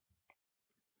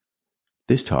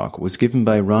This talk was given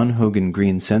by Ron Hogen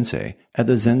Green Sensei at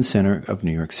the Zen Center of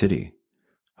New York City.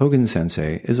 Hogen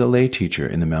Sensei is a lay teacher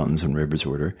in the Mountains and Rivers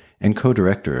Order and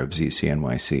co-director of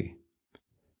ZCNYC.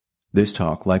 This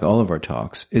talk, like all of our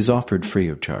talks, is offered free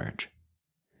of charge.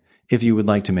 If you would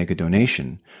like to make a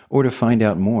donation or to find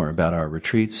out more about our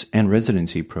retreats and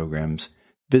residency programs,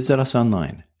 visit us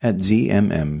online at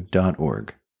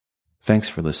zmm.org. Thanks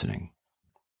for listening.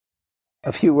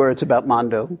 A few words about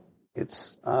Mondo.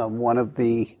 It's one of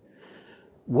the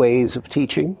ways of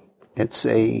teaching. It's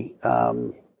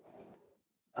an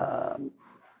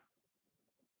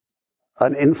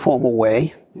informal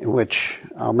way in which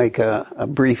I'll make a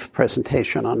brief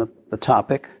presentation on the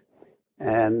topic.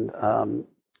 And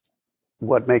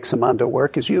what makes a Mondo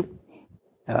work is you.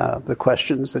 The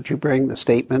questions that you bring, the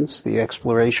statements, the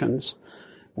explorations,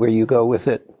 where you go with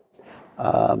it.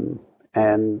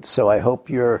 And so I hope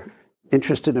you're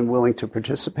interested and willing to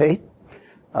participate.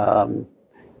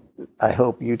 I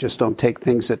hope you just don't take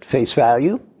things at face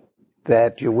value,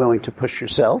 that you're willing to push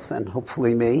yourself and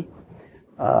hopefully me,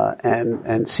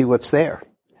 and see what's there.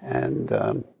 And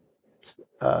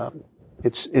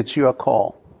it's your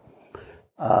call.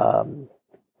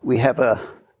 We have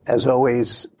as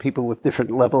always, people with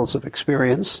different levels of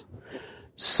experience.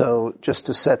 So just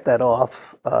to set that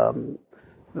off,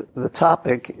 the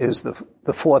topic is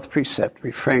the fourth precept,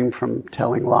 refrain from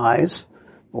telling lies,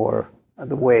 or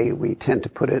the way we tend to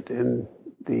put it in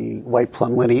the White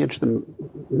Plum lineage, the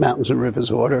Mountains and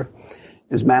Rivers Order,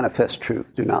 is manifest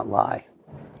truth, do not lie.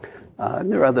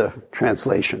 And there are other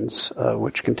translations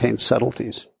which contain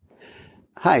subtleties.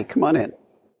 Hi, come on in.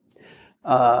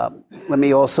 Let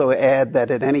me also add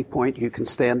that at any point you can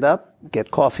stand up,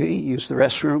 get coffee, use the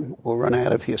restroom, or run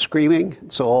out of here screaming.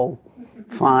 It's all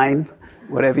fine.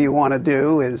 Whatever you want to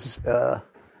do is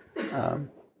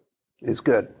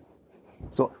good.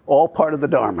 So all part of the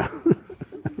Dharma.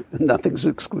 Nothing's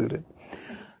excluded.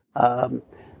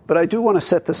 But I do want to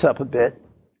set this up a bit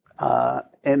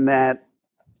in that,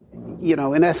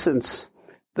 in essence,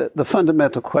 the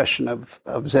fundamental question of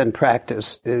Zen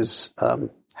practice is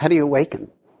how do you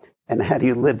awaken and how do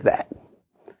you live that?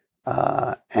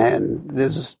 And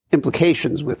there's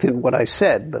implications within what I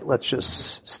said, but let's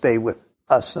just stay with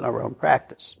us in our own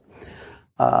practice.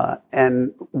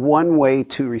 And one way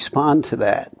to respond to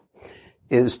that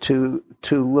is to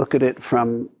look at it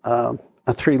from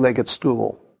a three-legged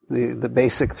stool. The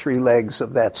basic three legs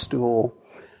of that stool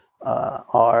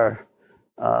are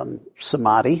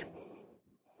samadhi,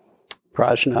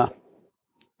 prajna,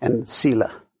 and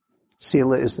sila.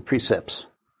 Sila is the precepts,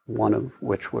 one of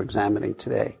which we're examining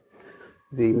today.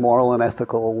 The moral and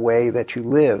ethical way that you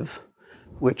live,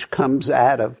 which comes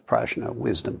out of prajna,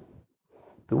 wisdom.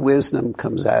 The wisdom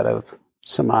comes out of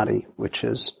samadhi, which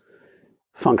is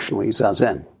functionally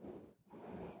zazen.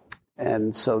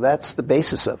 And so that's the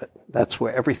basis of it. That's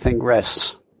where everything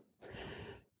rests.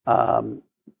 And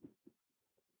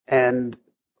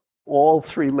all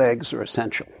three legs are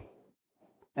essential.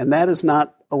 And that is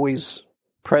not always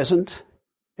present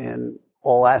in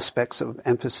all aspects of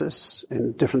emphasis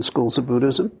in different schools of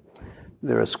Buddhism.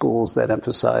 There are schools that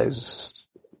emphasize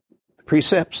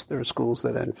precepts. There are schools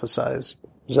that emphasize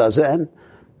zazen.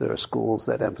 There are schools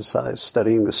that emphasize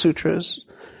studying the sutras,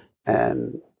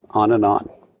 and on and on.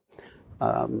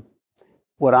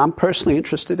 What I'm personally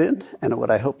interested in, and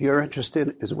what I hope you're interested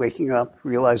in, is waking up,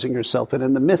 realizing yourself, and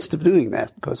in the midst of doing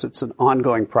that, because it's an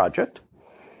ongoing project,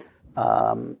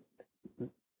 how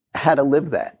to live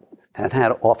that and how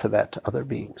to offer that to other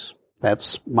beings.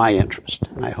 That's my interest,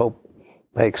 and I hope,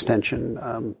 by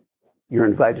extension, you're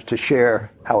invited to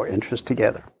share our interest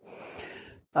together.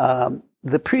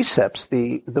 The precepts,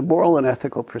 the moral and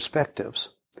ethical perspectives,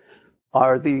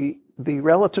 are the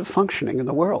relative functioning in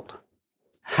the world.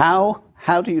 How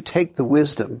do you take the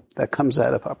wisdom that comes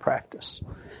out of our practice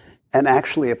and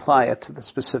actually apply it to the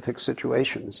specific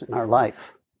situations in our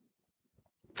life?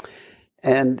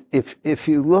 And if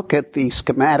you look at the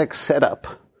schematic setup,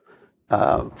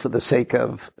 for the sake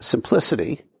of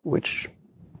simplicity, which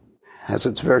has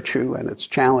its virtue and its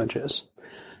challenges,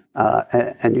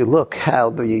 and you look how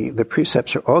the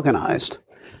precepts are organized,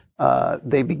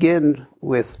 they begin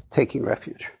with taking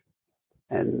refuge.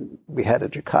 And we had a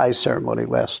Jikai ceremony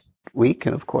last week,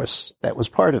 and of course that was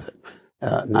part of it.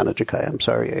 Not a Jikai, I'm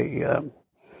sorry, a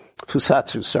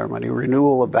Fusatsu ceremony, a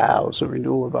renewal of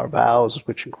our vows,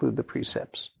 which include the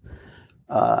precepts.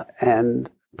 And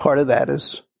part of that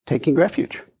is taking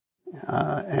refuge,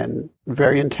 and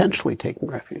very intentionally taking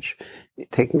refuge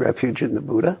in the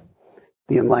Buddha,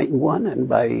 the Enlightened One, and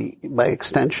by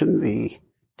extension, the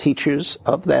teachers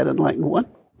of that Enlightened One,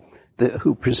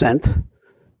 who present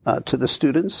to the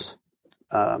students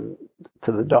to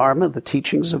the Dharma, the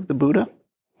teachings of the Buddha,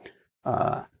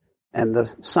 and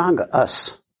the Sangha,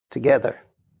 us together,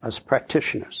 as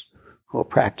practitioners who are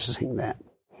practicing that.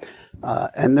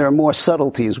 And there are more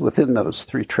subtleties within those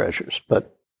three treasures,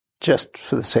 but just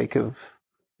for the sake of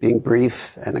being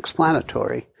brief and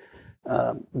explanatory,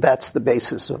 that's the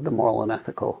basis of the moral and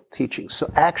ethical teachings.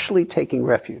 So actually taking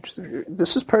refuge,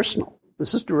 this is personal,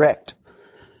 this is direct.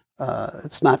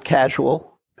 It's not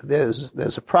casual.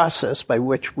 There's a process by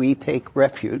which we take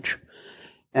refuge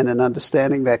and an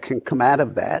understanding that can come out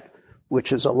of that,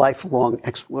 which is a lifelong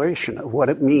exploration of what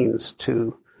it means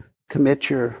to commit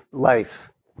your life.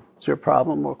 Is there a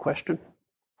problem or question?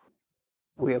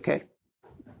 Are we okay?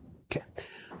 Okay.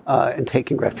 And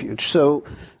taking refuge. So,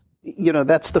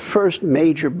 that's the first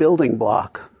major building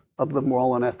block of the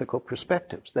moral and ethical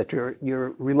perspectives that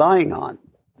you're relying on.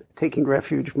 Taking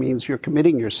refuge means you're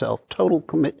committing yourself,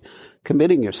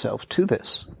 committing yourself to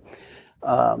this.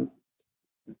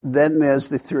 Then there's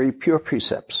the three pure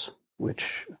precepts,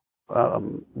 which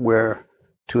we're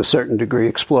to a certain degree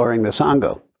exploring the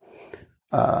Sangha,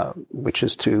 which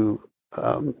is to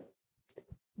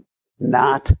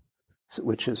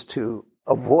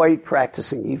avoid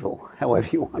practicing evil, however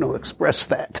you want to express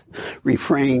that.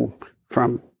 Refrain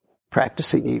from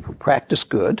practicing evil. Practice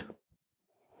good,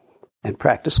 and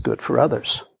practice good for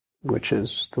others, which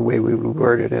is the way we would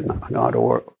word it in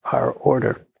our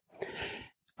order.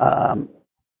 And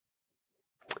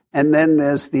then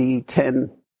there's the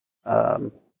 10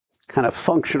 kind of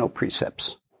functional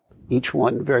precepts, each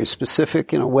one very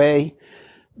specific in a way,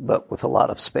 but with a lot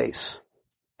of space.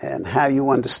 And how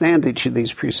you understand each of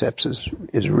these precepts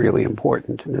is really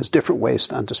important, and there's different ways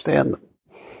to understand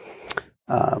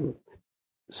them.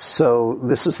 So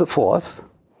this is the fourth.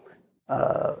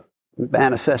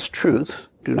 Manifest truth,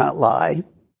 do not lie.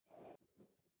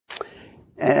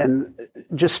 And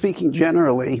just speaking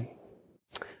generally,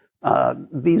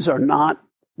 these are not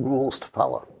rules to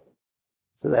follow.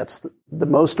 So that's the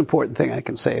most important thing I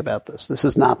can say about this. This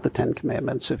is not the Ten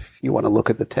Commandments, if you want to look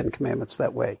at the Ten Commandments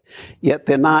that way. Yet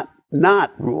they're not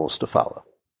rules to follow.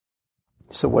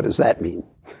 So what does that mean?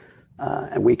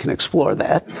 And we can explore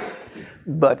that.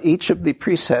 But each of the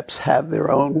precepts have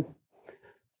their own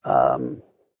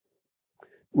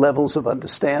levels of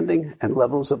understanding and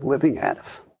levels of living at it,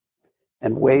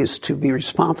 and ways to be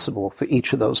responsible for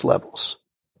each of those levels.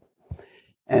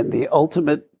 And the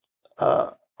ultimate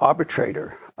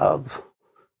arbitrator of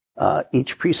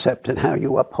each precept and how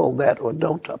you uphold that or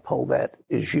don't uphold that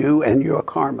is you and your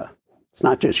karma. It's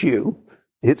not just you.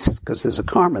 It's because there's a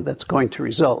karma that's going to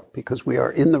result because we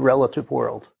are in the relative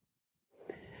world.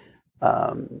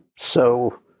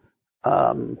 So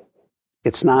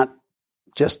it's not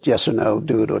just yes or no,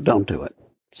 do it or don't do it.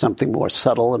 Something more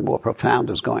subtle and more profound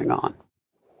is going on.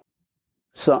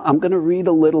 So I'm going to read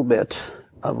a little bit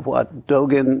of what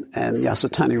Dogen and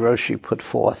Yasutani Roshi put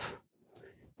forth.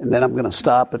 And then I'm going to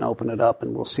stop and open it up,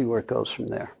 and we'll see where it goes from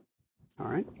there. All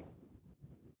right?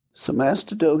 So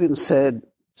Master Dogen said,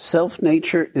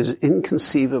 self-nature is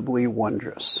inconceivably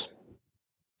wondrous.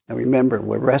 Now remember,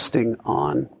 we're resting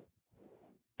on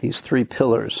these three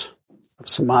pillars of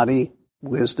samadhi,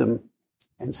 wisdom,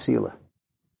 and sila.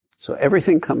 So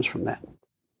everything comes from that.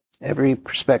 Every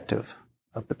perspective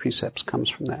of the precepts comes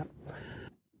from that.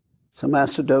 So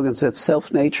Master Dogen said,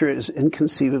 self-nature is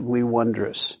inconceivably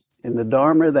wondrous. In the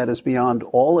Dharma that is beyond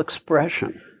all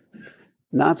expression,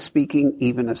 not speaking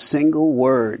even a single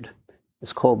word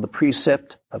is called the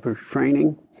precept of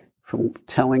refraining from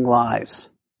telling lies.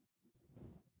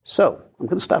 So, I'm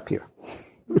going to stop here.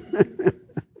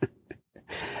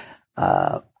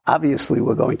 Obviously,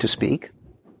 we're going to speak.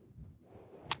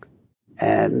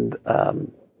 And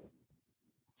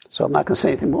so I'm not going to say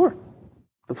anything more.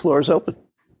 The floor is open.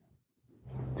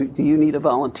 Do you need a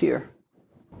volunteer?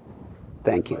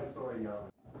 Thank you.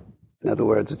 In other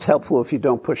words, it's helpful if you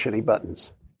don't push any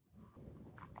buttons.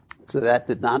 So that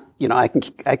did not, I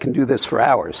can do this for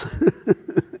hours.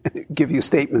 Give you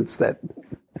statements that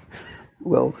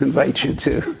will invite you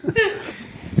to.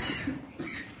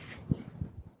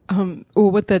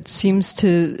 Well, what that seems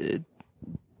to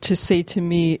say to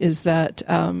me is that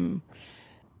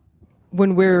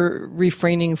when we're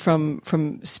refraining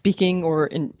from speaking or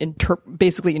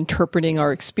basically interpreting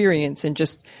our experience and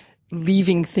just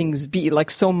leaving things be, like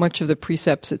so much of the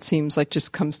precepts, it seems like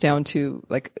just comes down to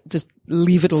like just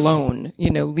leave it alone,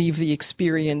 leave the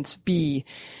experience be.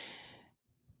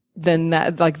 Then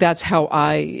that's how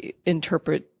I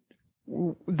interpret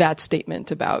that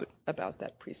statement about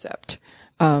that precept.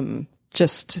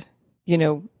 Just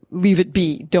leave it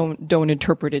be. Don't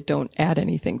interpret it. Don't add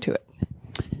anything to it.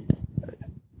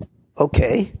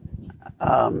 Okay.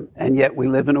 And yet we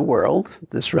live in a world,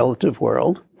 this relative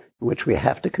world, in which we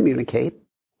have to communicate,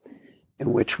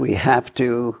 in which we have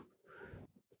to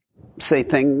say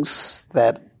things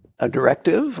that are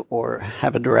directive or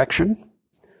have a direction.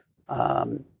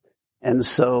 And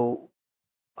so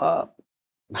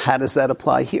how does that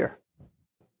apply here?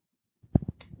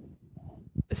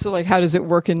 So, like, how does it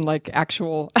work in, like,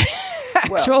 actual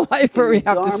life where we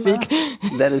have Dharma, to speak?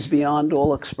 That is beyond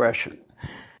all expression.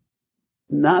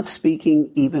 Not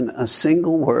speaking even a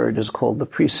single word is called the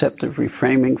precept of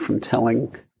refraining from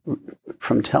telling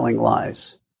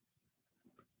lies.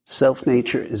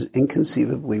 Self-nature is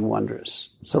inconceivably wondrous.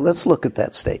 So let's look at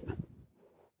that statement.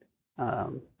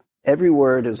 Every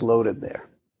word is loaded there.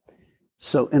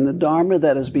 So in the Dharma,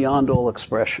 that is beyond all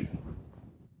expression.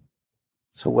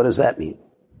 So what does that mean?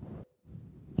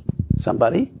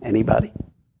 Somebody? Anybody?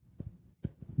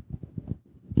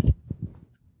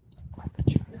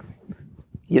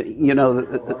 You know,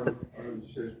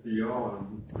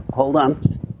 hold on.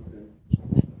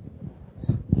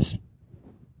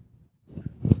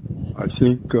 I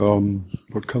think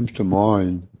what comes to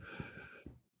mind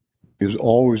is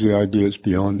always the idea it's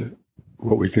beyond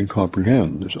what we can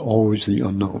comprehend. There's always the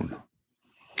unknown.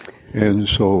 And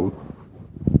so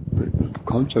the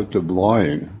concept of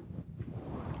lying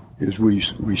is we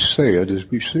say it as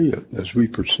we see it, as we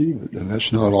perceive it, and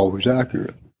that's not always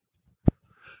accurate.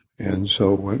 And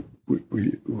so when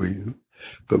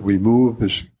we move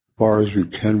as far as we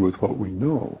can with what we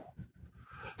know.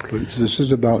 But this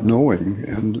is about knowing,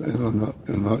 and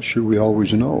I'm not sure we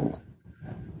always know.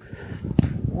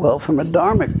 Well, from a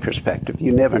dharmic perspective,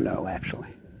 you never know, actually.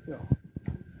 Yeah.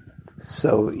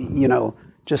 So, you know,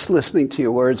 just listening to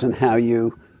your words and how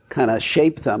you kind of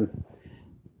shape them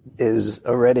is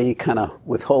already kind of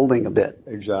withholding a bit.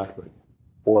 Exactly.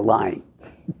 Or lying.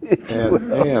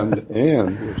 And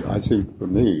I think for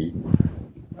me,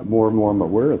 more and more I'm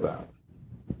aware of that.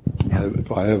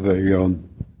 If I have a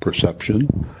perception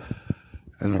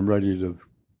and I'm ready to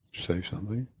say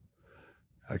something,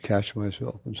 I catch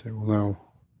myself and say, well, now.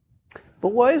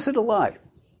 But why is it a lie?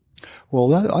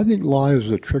 Well, I think lie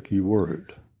is a tricky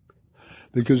word,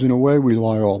 because in a way we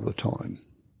lie all the time.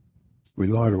 We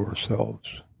lie to ourselves.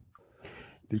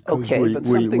 Because but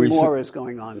something more is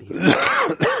going on here.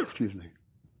 Excuse me.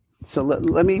 So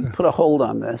let me put a hold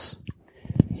on this.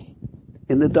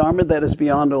 In the Dharma that is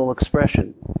beyond all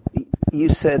expression, you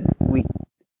said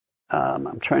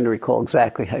I'm trying to recall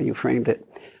exactly how you framed it.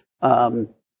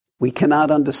 We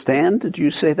cannot understand. Did you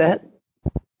say that?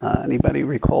 Anybody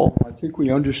recall? I think we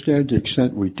understand to the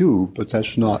extent we do, but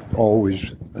that's not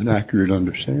always an accurate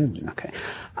understanding. Okay.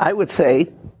 I would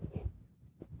say,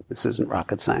 this isn't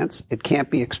rocket science, it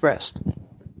can't be expressed.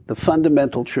 The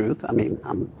fundamental truth, I mean,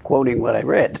 I'm quoting what I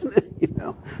read, you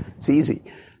know, it's easy.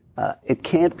 It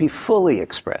can't be fully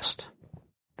expressed.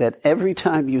 That every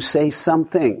time you say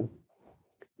something,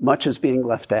 much is being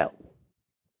left out.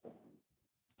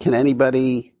 Can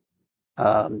anybody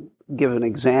give an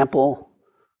example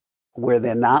where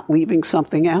they're not leaving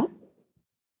something out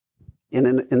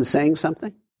in saying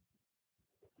something?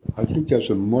 I think that's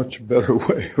a much better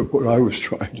way of what I was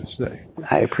trying to say.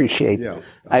 I appreciate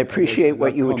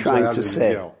what you were trying to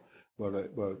say. Yeah, but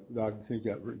I think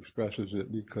that expresses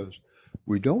it because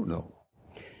we don't know.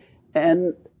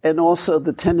 And also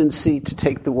the tendency to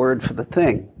take the word for the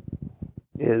thing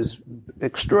is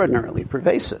extraordinarily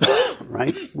pervasive,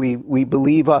 right? We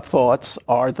believe our thoughts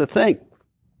are the thing,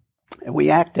 and we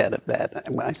act out of that.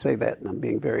 And when I say that, and I'm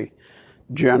being very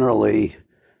generally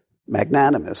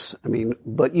magnanimous, I mean,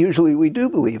 but usually we do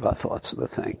believe our thoughts are the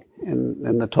thing.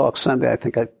 In the talk Sunday, I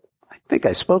think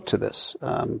I spoke to this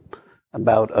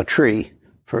about a tree,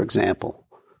 for example,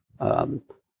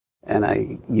 and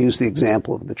I used the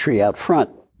example of the tree out front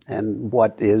and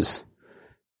what is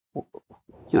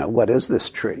this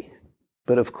tree?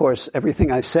 But of course,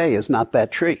 everything I say is not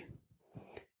that tree.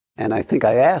 And I think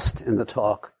I asked in the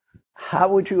talk,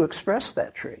 how would you express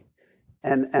that tree?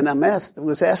 And I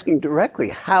was asking directly,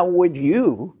 how would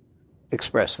you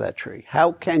express that tree?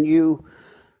 How can you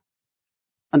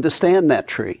understand that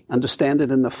tree? Understand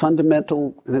it in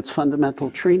its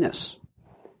fundamental treeness?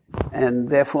 And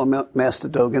therefore, Master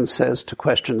Dogen says to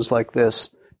questions like this,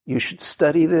 you should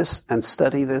study this and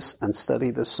study this and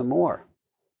study this some more.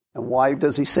 And why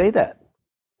does he say that?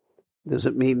 Does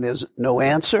it mean there's no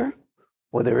answer,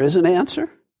 or there is an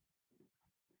answer?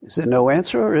 Is there no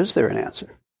answer, or is there an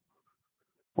answer?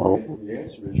 Well, the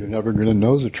answer is you're never going to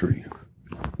know the tree.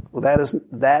 Well,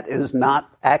 that is not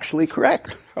actually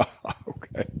correct.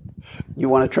 Okay. You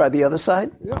want to try the other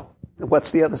side? Yeah.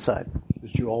 What's the other side?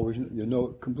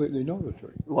 that completely know the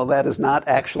truth. Well, that is not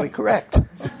actually correct.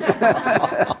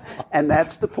 And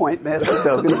that's the point Master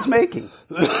Dogen is making.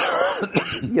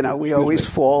 We always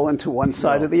fall into one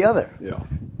side or the other. Yeah.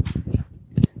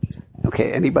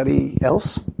 Okay, anybody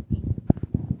else?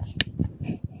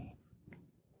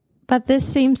 But this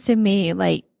seems to me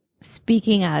like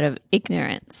speaking out of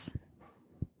ignorance.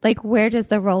 Like, where does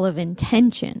the role of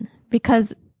intention?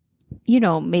 Because,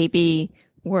 maybe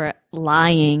we're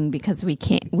lying because we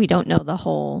don't know the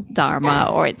whole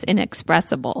Dharma, or it's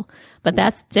inexpressible. But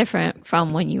that's different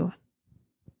from when you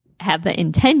have the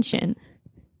intention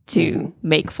to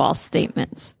make false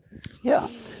statements. Yeah.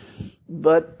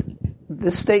 But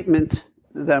this statement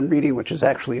that I'm reading, which is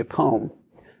actually a poem,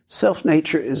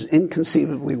 self-nature is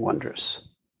inconceivably wondrous.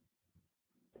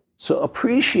 So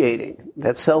appreciating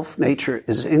that self-nature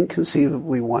is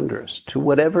inconceivably wondrous to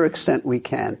whatever extent we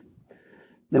can,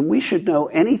 then we should know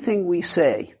anything we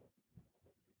say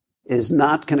is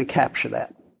not going to capture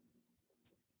that.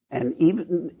 And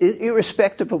even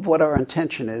irrespective of what our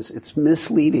intention is, it's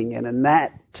misleading, and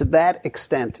to that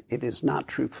extent, it is not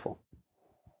truthful.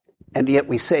 And yet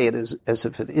we say it as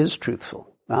if it is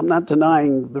truthful. Now, I'm not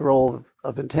denying the role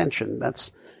of intention.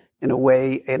 That's, in a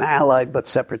way, an allied but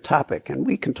separate topic, and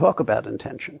we can talk about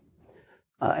intention,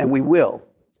 and we will.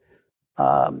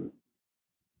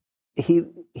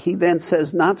 He then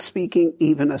says, not speaking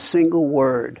even a single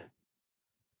word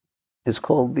is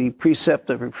called the precept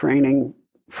of refraining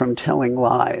from telling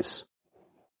lies.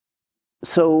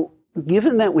 So,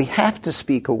 given that we have to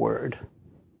speak a word,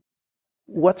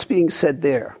 what's being said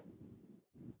there?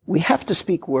 We have to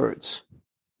speak words.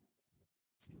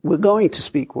 We're going to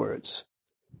speak words.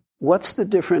 What's the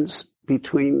difference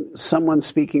between someone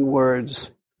speaking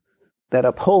words that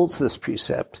upholds this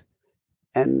precept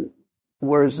and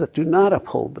words that do not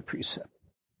uphold the precept?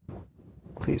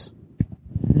 Please.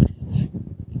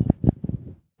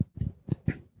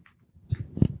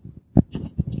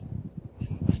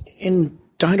 In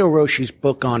Daido Roshi's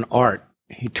book on art,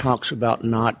 he talks about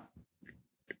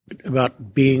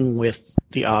being with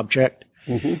the object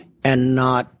and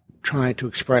not trying to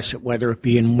express it, whether it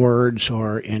be in words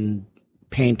or in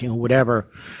painting or whatever,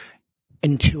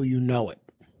 until you know it.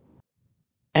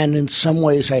 And in some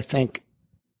ways, I think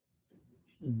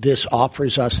this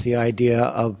offers us the idea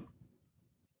of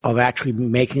actually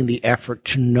making the effort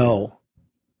to know.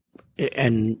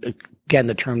 And again,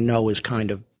 the term know is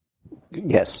kind of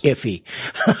iffy,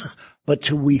 but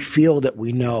till we feel that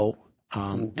we know,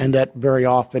 and that very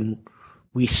often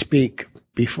we speak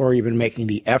before even making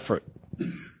the effort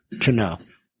to know.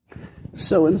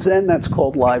 So in Zen, that's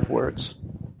called live words.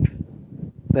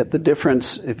 That the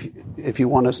difference, if you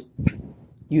want to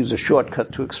use a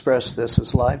shortcut to express this,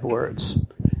 is live words,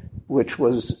 which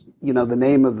was, the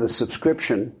name of the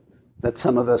subscription that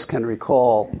some of us can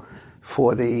recall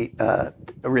for the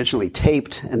originally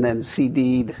taped and then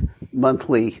CD'd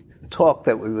monthly talk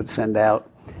that we would send out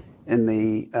in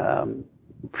the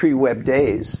pre-web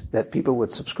days that people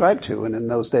would subscribe to, and in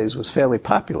those days was fairly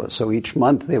popular. So each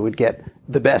month they would get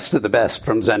the best of the best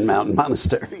from Zen Mountain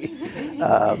Monastery.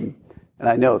 And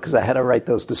I know because I had to write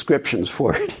those descriptions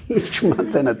for it each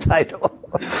month in a title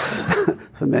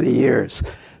for many years,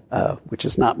 which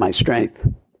is not my strength.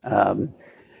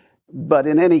 But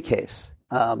in any case,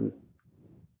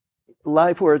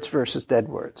 live words versus dead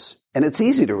words. And it's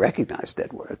easy to recognize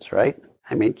dead words, right?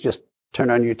 I mean, just turn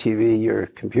on your TV, your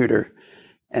computer,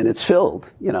 and it's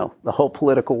filled. The whole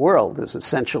political world is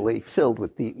essentially filled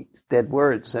with these dead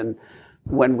words. And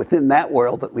when within that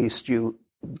world, at least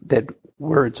dead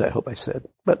words, I hope I said,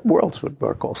 but worlds would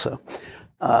work also.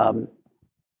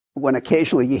 When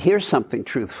occasionally you hear something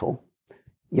truthful,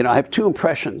 I have two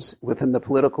impressions within the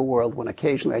political world. When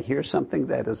occasionally I hear something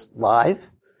that is live,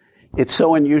 it's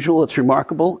so unusual, it's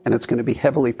remarkable, and it's going to be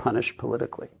heavily punished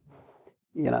politically.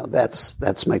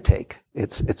 That's my take.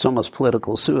 It's almost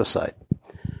political suicide.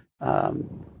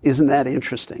 Isn't that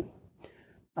interesting?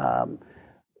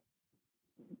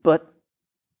 But,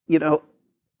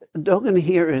 Dogen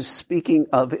here is speaking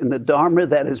of in the Dharma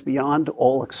that is beyond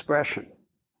all expression.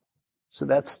 So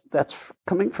that's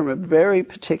coming from a very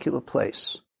particular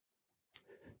place.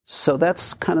 So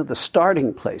that's kind of the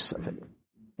starting place of it.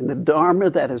 In the Dharma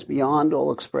that is beyond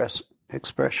all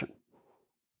expression.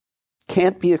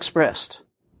 Can't be expressed.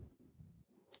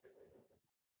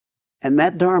 And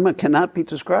that Dharma cannot be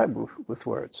described with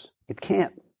words. It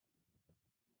can't.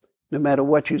 No matter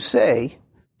what you say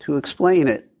to explain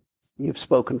it, you've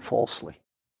spoken falsely.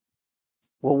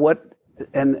 Well,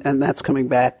 and that's coming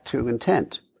back to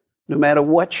intent. No matter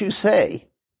what you say,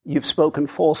 you've spoken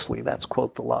falsely. That's,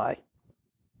 quote, the lie,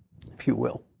 if you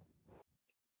will.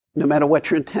 No matter what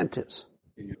your intent is.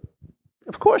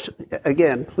 Of course.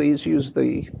 Again, please use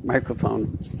the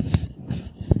microphone.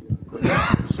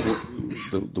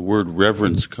 The word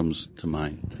reverence comes to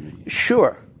mind to me.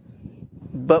 Sure.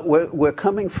 But we're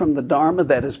coming from the Dharma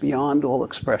that is beyond all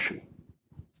expression.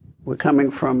 We're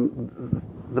coming from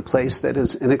the place that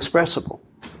is inexpressible.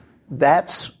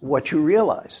 That's what you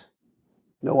realize.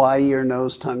 No eye, ear,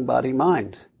 nose, tongue, body,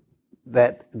 mind.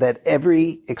 That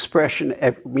every expression,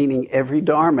 meaning every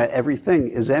Dharma, everything,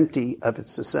 is empty of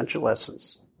its essential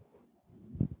essence.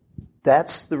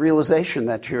 That's the realization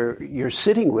that you're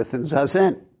sitting with in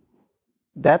Zazen.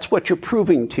 That's what you're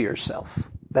proving to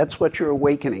yourself. That's what you're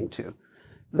awakening to.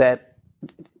 That,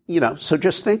 so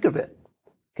just think of it.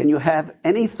 Can you have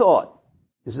any thought?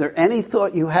 Is there any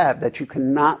thought you have that you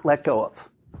cannot let go of?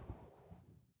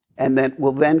 And that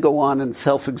will then go on and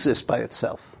self-exist by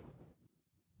itself?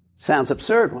 Sounds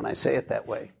absurd when I say it that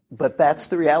way, but that's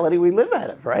the reality we live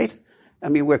out of, right? I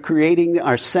mean, we're creating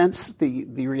our sense, the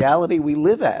reality we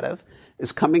live out of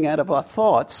is coming out of our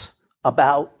thoughts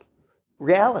about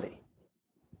reality.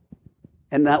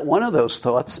 And not one of those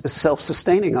thoughts is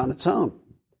self-sustaining on its own.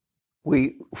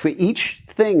 For each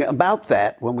thing about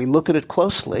that, when we look at it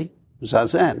closely,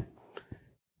 Zazen,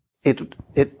 it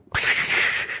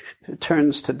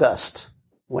turns to dust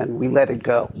when we let it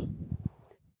go.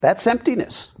 That's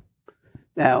emptiness.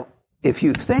 Now, if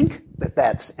you think that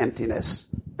that's emptiness,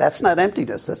 that's not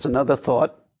emptiness. That's another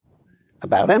thought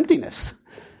about emptiness.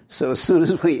 So as soon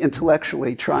as we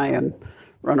intellectually try and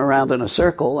run around in a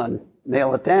circle and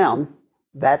nail it down,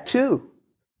 that too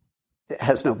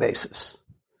has no basis.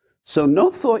 So no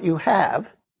thought you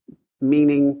have,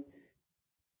 meaning,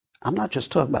 I'm not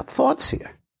just talking about thoughts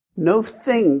here. No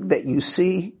thing that you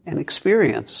see and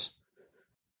experience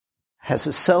has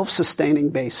a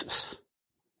self-sustaining basis.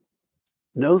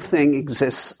 No thing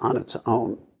exists on its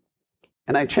own.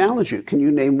 And I challenge you, can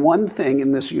you name one thing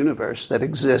in this universe that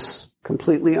exists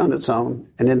completely on its own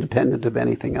and independent of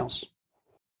anything else?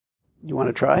 You want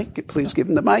to try? Please give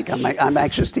him the mic. I'm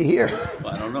anxious to hear.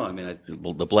 Well, I don't know. I mean,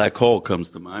 the black hole comes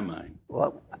to my mind.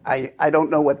 Well, I don't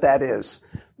know what that is,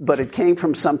 but it came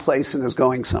from someplace and is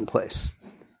going someplace.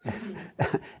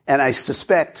 And I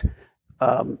suspect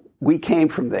we came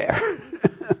from there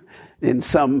in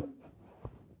some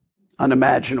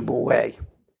unimaginable way.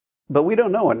 But we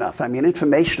don't know enough. I mean,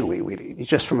 informationally,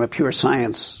 just from a pure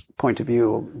science point of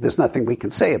view, there's nothing we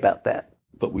can say about that.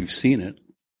 But we've seen it.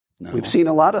 No. We've seen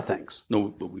a lot of things. No,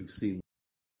 but we've seen.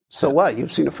 So what?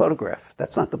 You've seen a photograph.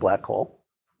 That's not the black hole.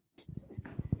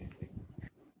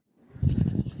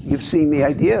 You've seen the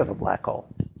idea of a black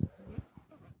hole.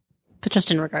 But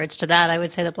just in regards to that, I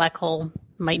would say the black hole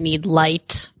might need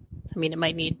light. I mean, it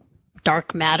might need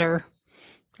dark matter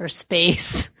or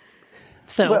space.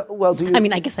 So,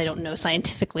 I guess I don't know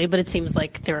scientifically, but it seems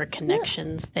like there are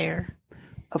connections there.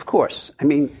 Of course. I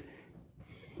mean,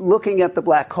 looking at the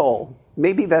black hole,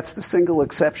 maybe that's the single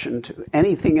exception to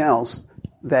anything else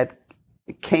that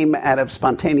came out of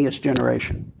spontaneous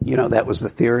generation. That was the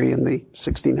theory in the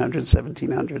 1600s,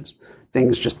 1700s.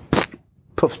 Things just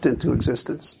poofed into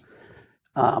existence.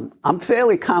 I'm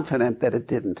fairly confident that it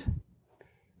didn't.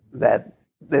 That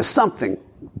there's something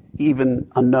even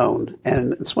unknown,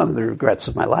 and it's one of the regrets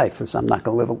of my life is I'm not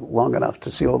going to live long enough to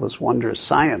see all this wondrous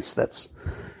science that's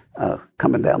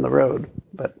coming down the road.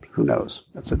 But who knows?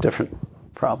 That's a different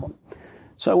problem.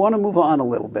 So I want to move on a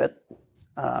little bit.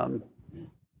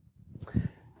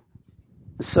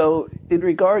 So in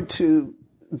regard to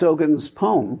Dogen's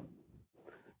poem,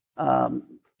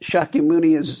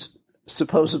 Shakyamuni is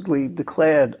supposedly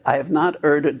declared, I have not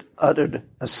uttered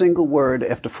a single word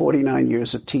after 49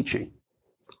 years of teaching.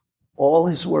 All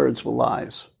his words were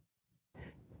lies.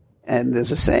 And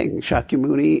there's a saying,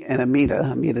 Shakyamuni and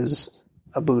Amida's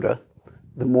a Buddha,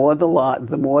 the more they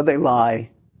lie,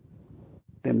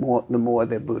 the more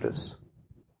they're Buddhas.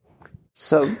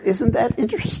 So isn't that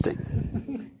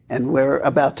interesting? And we're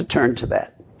about to turn to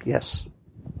that. Yes.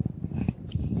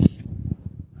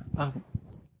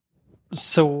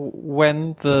 So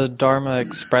when the Dharma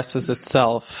expresses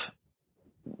itself,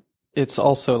 it's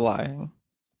also lying.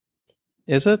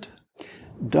 Is it?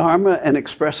 Dharma and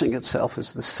expressing itself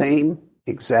is the same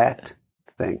exact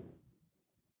thing.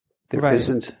 There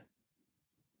isn't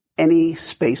any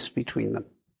space between them.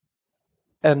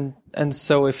 And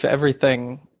so if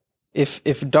everything,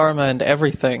 if Dharma and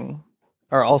everything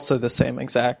are also the same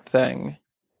exact thing,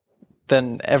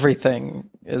 then everything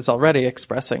is already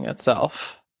expressing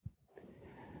itself.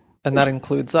 And that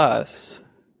includes us.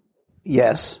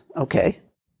 Yes. Okay.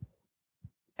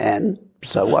 And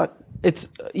so what?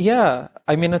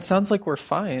 I mean, it sounds like we're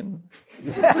fine.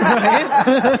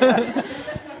 Right?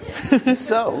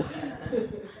 So,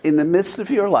 in the midst of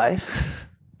your life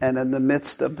and in the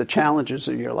midst of the challenges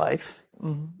of your life,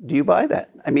 do you buy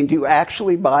that? I mean, do you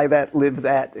actually buy that, live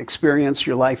that, experience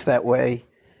your life that way?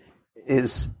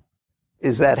 Is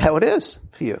that how it is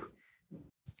for you?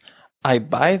 I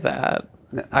buy that.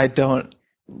 No. I don't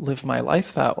live my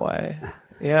life that way.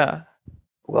 Yeah.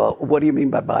 Well, what do you mean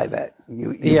by buy that?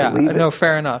 You believe it? No,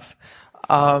 fair enough.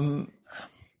 Yeah,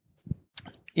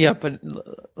 but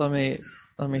let me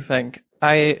think.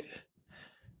 I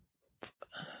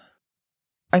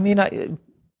mean, I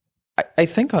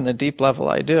think on a deep level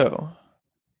I do.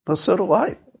 Well, so do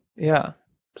I. Yeah.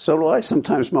 So do I.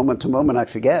 Sometimes moment to moment I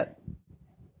forget.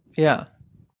 Yeah.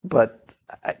 But,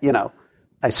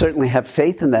 I certainly have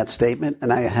faith in that statement,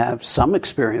 and I have some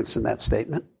experience in that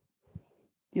statement.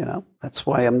 That's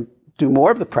why I'm do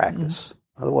more of the practice.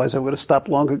 Otherwise, I would have stopped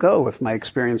long ago if my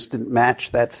experience didn't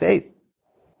match that faith.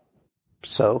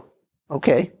 So,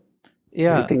 okay.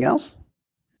 Yeah. Anything else?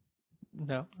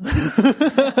 No.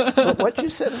 But what you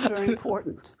said is very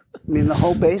important. I mean, the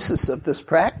whole basis of this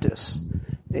practice,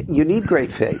 you need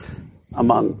great faith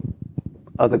among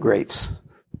other greats,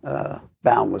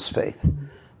 boundless faith.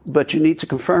 But you need to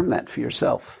confirm that for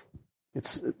yourself.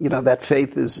 It's, that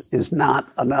faith is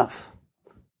not enough.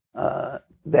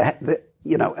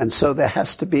 And so there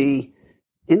has to be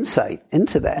insight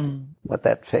into that, what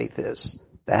that faith is.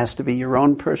 There has to be your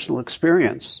own personal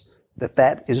experience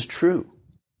that is true.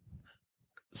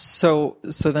 So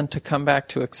then to come back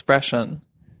to expression,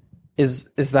 is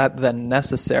that then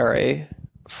necessary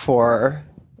for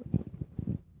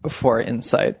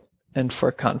insight and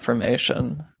for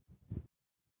confirmation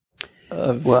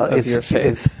of your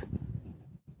faith?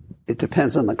 It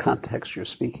depends on the context you're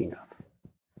speaking of.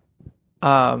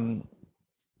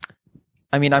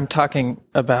 I mean, I'm talking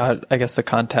about, I guess, the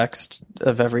context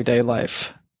of everyday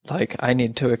life. Like, I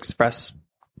need to express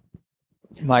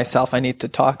myself. I need to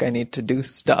talk. I need to do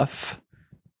stuff.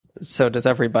 So does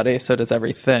everybody. So does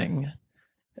everything.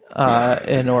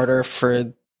 In order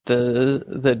for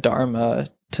the Dharma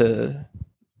to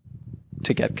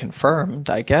get confirmed,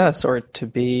 I guess, or to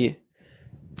be.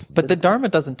 But the Dharma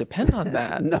doesn't depend on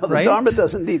that. No, the right? Dharma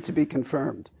doesn't need to be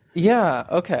confirmed. Yeah.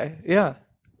 Okay. Yeah.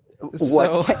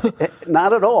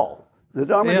 Not at all. The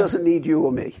Dharma doesn't need you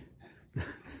or me.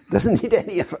 Doesn't need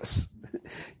any of us.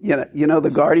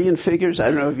 The guardian figures. I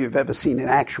don't know if you've ever seen in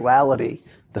actuality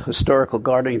the historical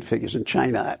guardian figures in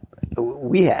China.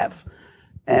 We have,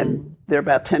 and they're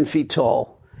about 10 feet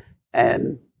tall,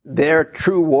 and they're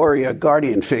true warrior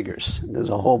guardian figures. And there's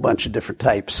a whole bunch of different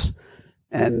types,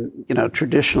 and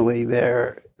traditionally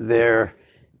they're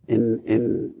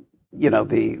in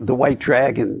the white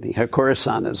dragon, the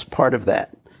Hakura-san, is part of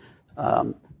that.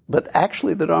 But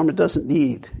actually, the Dharma doesn't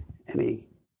need any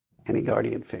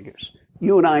guardian figures.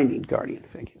 You and I need guardian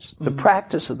figures. The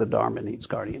practice of the Dharma needs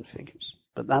guardian figures,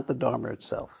 but not the Dharma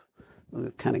itself.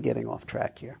 We're kind of getting off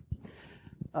track here.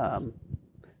 All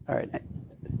right.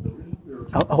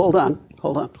 Hold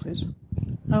on, please.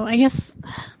 Oh, I guess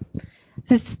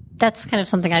that's kind of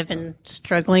something I've been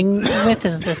struggling with,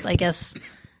 is this, I guess,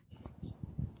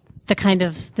 the kind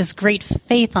of this great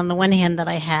faith on the one hand that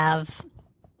I have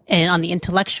and on the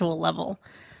intellectual level,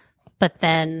 but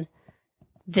then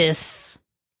this,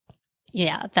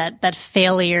 that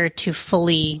failure to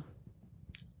fully,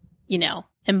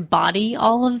 embody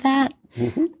all of that.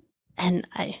 Mm-hmm. And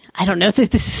I don't know if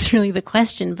this is really the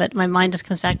question, but my mind just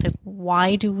comes back to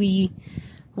why do we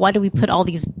put all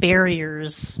these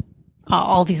barriers,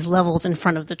 all these levels in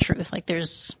front of the truth? Like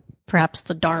there's perhaps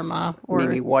the Dharma or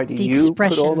maybe why do you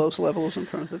expression. Put all those levels in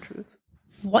front of the truth?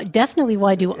 Definitely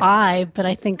why do I, but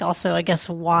I think also, I guess,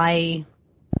 why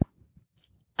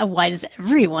does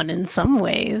everyone in some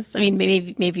ways? I mean,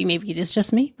 maybe it is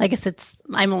just me. I guess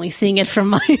I'm only seeing it from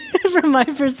my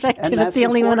perspective. It's the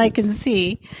only one I can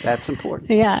see. That's important.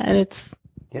 Yeah.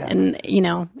 And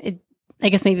I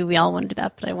guess maybe we all wonder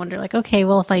that, but I wonder like, okay,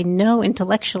 well, if I know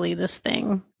intellectually this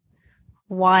thing,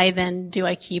 why then do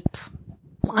I keep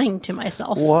lying to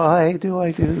myself? Why do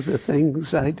I do the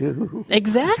things I do?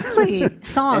 Exactly.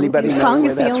 Song. Anybody know song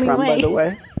where is the that's only from, way. by the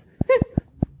way?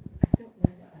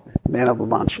 Man of La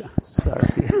Mancha. Sorry.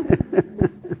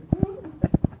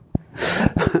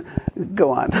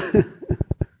 Go on.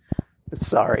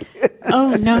 Sorry.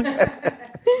 Oh, no.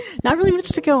 Not really much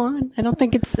to go on. I don't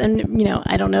think it's, and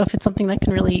I don't know if it's something that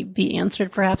can really be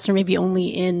answered perhaps, or maybe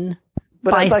only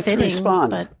but by I'd like sitting. To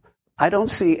respond. But I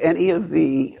don't see any of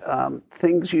the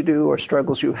things you do or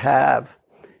struggles you have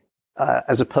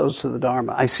as opposed to the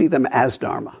Dharma. I see them as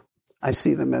Dharma. I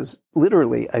see them as,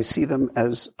 literally, I see them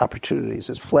as opportunities,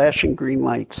 as flashing green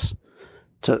lights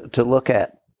to look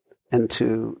at and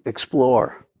to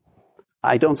explore.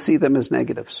 I don't see them as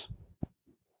negatives.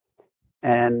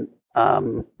 And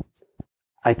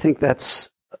I think that's,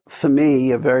 for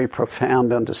me, a very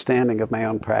profound understanding of my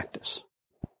own practice,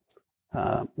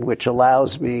 which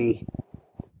allows me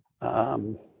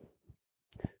to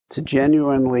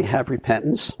genuinely have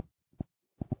repentance.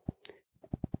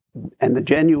 And the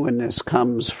genuineness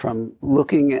comes from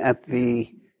looking at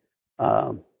the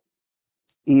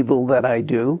evil that I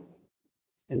do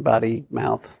in body,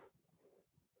 mouth,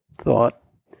 thought,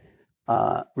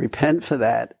 repent for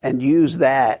that, and use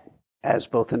that as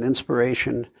both an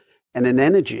inspiration and an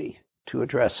energy to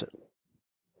address it.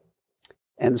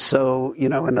 And so,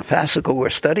 in the fascicle we're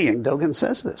studying, Dogen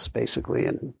says this basically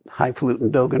in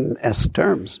highfalutin Dogen-esque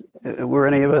terms. Were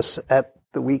any of us at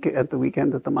the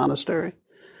weekend at the monastery?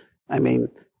 I mean,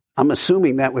 I'm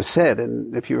assuming that was said,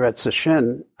 and if you're at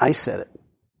Sesshin, I said it.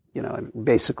 I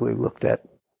basically looked at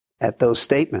those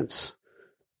statements.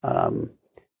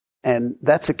 And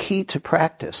that's a key to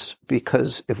practice,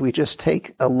 because if we just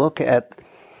take a look at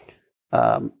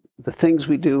the things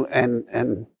we do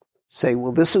and say,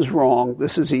 well, this is wrong,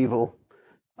 this is evil,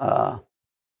 the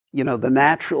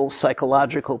natural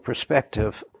psychological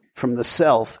perspective from the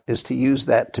self is to use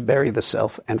that to bury the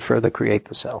self and further create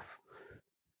the self,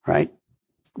 right?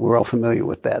 We're all familiar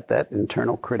with that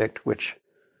internal critic, which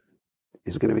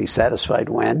is going to be satisfied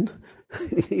when?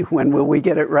 When will we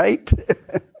get it right?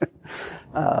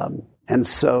 And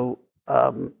so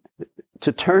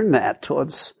to turn that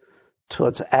towards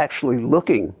actually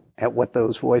looking at what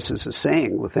those voices are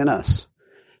saying within us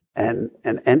and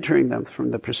entering them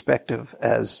from the perspective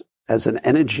as an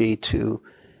energy to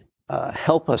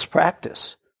help us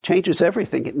practice changes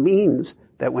everything. It means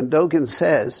that when Dogen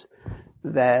says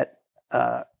that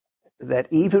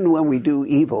even when we do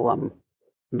evil, I'm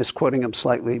misquoting him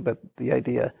slightly, but the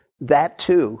idea, that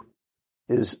too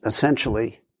is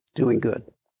essentially doing good.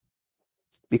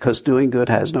 Because doing good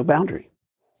has no boundary.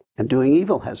 And doing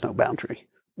evil has no boundary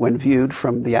when viewed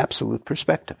from the absolute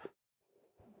perspective.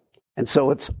 And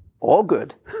so it's all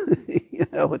good.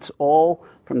 It's all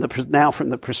from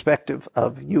the perspective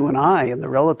of you and I in the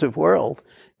relative world.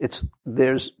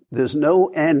 There's no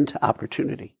end to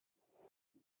opportunity.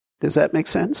 Does that make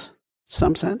sense?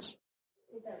 Some sense?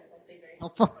 It does. That'd be very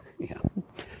helpful. Yeah.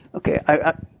 Okay.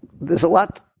 There's a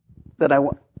lot that I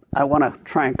want to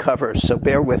try and cover, so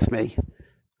bear with me.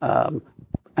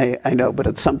 I know, but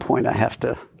at some point I have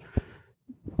to.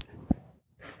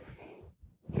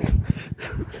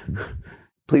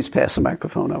 Please pass the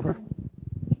microphone over.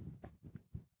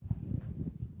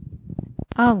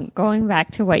 Going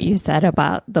back to what you said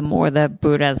about the more the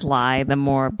Buddhas lie, the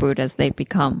more Buddhas they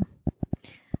become.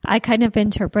 I kind of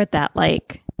interpret that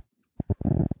like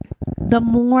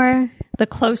the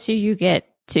closer you get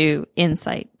to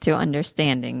insight, to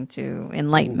understanding, to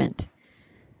enlightenment,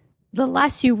 the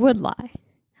less you would lie.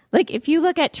 Like if you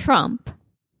look at Trump,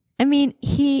 I mean,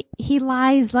 he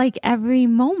lies like every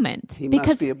moment. He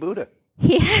must be a Buddha.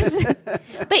 He has,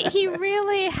 but he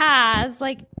really has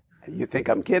like. You think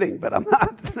I'm kidding, but I'm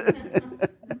not.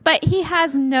 But he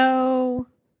has no,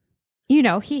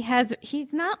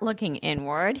 he's not looking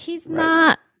inward. He's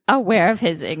not aware of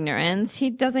his ignorance. He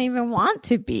doesn't even want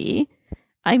to be.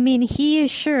 I mean, he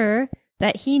is sure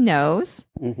that he knows.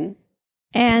 Mm-hmm.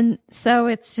 And so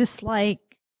it's just like,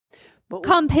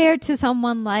 compared to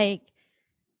someone like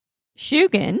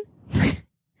Shugen,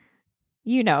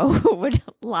 who would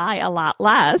lie a lot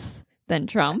less than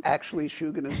Trump. Actually,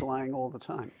 Shugen is lying all the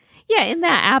time. Yeah, in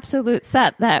that absolute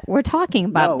set that we're talking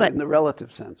about. No, but in the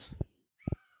relative sense.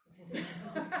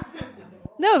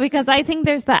 No, because I think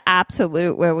there's the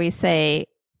absolute where we say,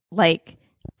 like,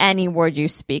 any word you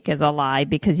speak is a lie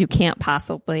because you can't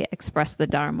possibly express the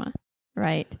Dharma,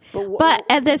 right? But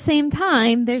at the same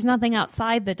time, there's nothing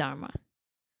outside the Dharma.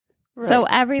 Right. So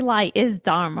every lie is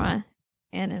Dharma.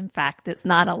 And in fact, it's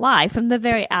not a lie from the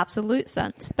very absolute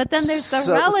sense. But then there's the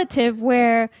relative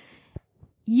where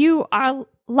you are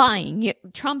lying.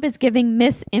 Trump is giving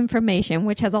misinformation,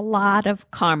 which has a lot of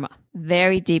karma,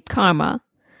 very deep karma,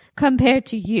 compared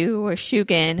to you or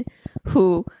Shugen,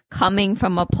 who coming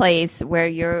from a place where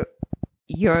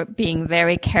you're being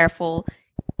very careful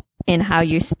in how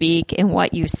you speak and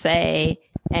what you say,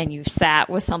 and you sat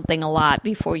with something a lot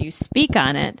before you speak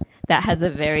on it, that has a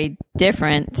very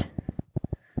different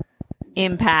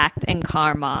impact and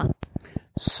karma.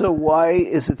 So why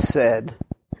is it said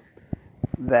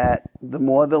that the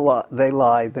more they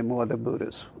lie, the more the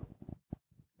Buddhas?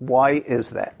 Why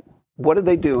is that? What are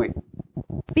they doing?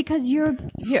 Because you're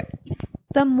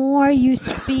the more you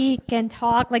speak and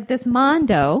talk, like this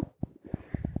Mondo,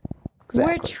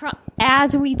 exactly.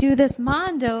 As we do this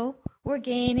Mondo, we're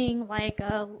gaining like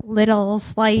a little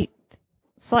slight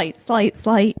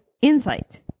slight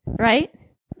insight, right?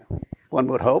 One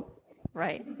would hope.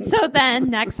 Right. So then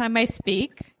next time I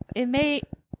speak, it may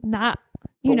not,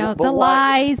 But the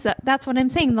why? lies, that's what I'm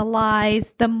saying, the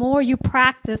lies, the more you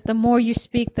practice, the more you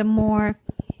speak, the more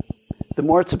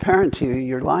it's apparent to you,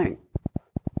 you're lying.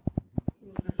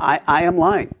 I am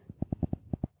lying.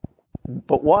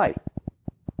 But why?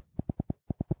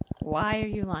 Why are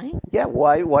you lying? Yeah,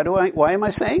 why am I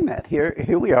saying that?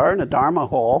 Here we are in a Dharma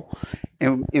hall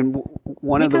in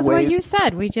one of the Because ways. what you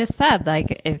said, we just said,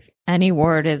 like, if any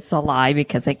word is a lie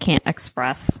because it can't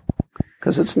express.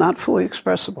 Because it's not fully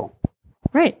expressible.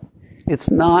 Right. It's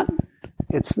not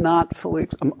fully,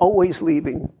 I'm always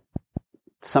leaving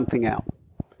something out.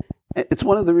 It's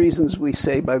one of the reasons we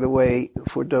say, by the way,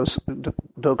 for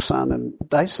Doksan and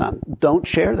Daisan, don't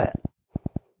share that.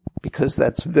 Because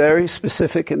that's very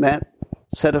specific in that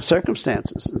set of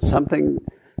circumstances. And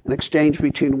an exchange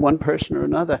between one person or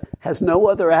another has no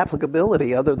other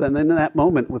applicability other than in that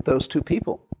moment with those two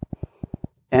people.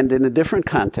 And in a different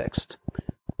context,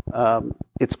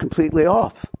 it's completely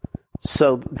off.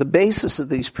 So the basis of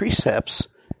these precepts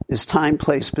is time,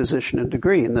 place, position, and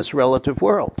degree in this relative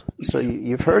world. So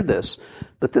you've heard this.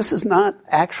 But this is not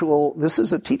this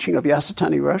is a teaching of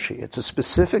Yasutani Roshi. It's a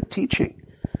specific teaching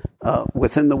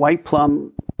within the White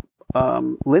Plum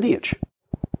lineage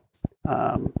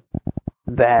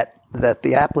that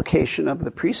the application of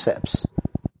the precepts,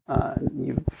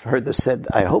 you've heard this said,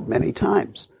 I hope, many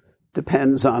times,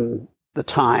 depends on the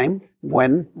time,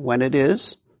 when it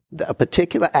is, a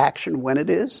particular action, when it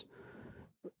is,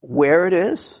 where it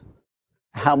is,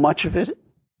 how much of it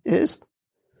is,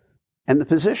 and the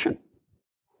position.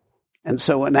 And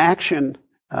so an action,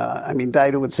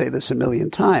 Daida would say this a million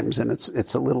times, and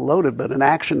it's a little loaded, but an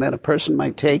action that a person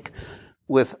might take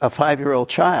with a 5-year-old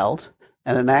child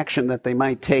and an action that they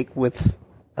might take with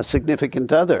a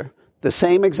significant other, the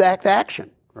same exact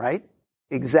action, right?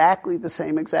 Exactly the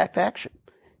same exact action.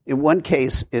 In one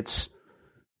case, it's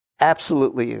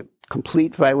absolutely a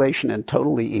complete violation and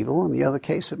totally evil. In the other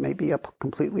case, it may be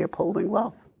completely upholding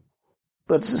love.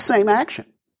 But it's the same action.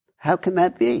 How can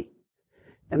that be?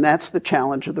 And that's the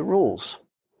challenge of the rules.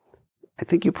 I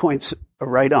think your points are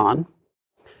right on.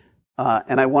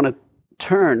 And I want to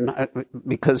turn,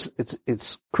 because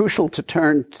it's crucial to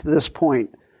turn to this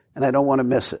point, and I don't want to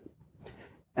miss it.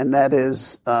 And that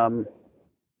is, how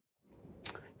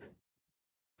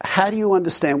do you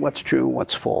understand what's true and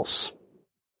what's false?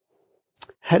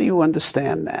 How do you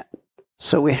understand that?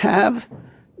 So we have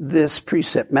this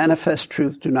precept, manifest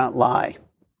truth, do not lie.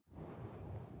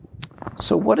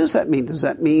 So what does that mean? Does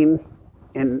that mean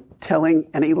in telling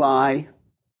any lie,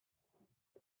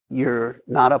 you're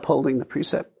not upholding the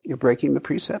precept? You're breaking the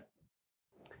precept?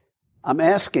 I'm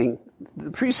asking,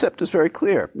 the precept is very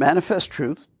clear. Manifest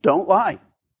truth, don't lie.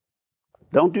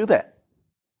 Don't do that.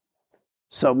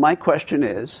 So my question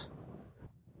is,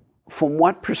 from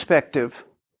what perspective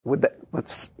would that,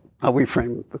 I'll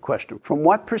reframe the question. From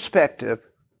what perspective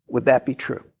would that be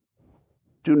true?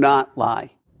 Do not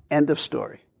lie. End of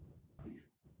story.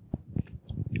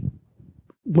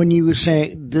 When you were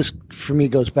saying, this for me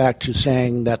goes back to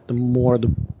saying that the more the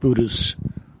Buddhists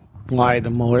lie, the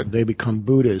more they become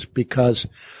Buddhas, because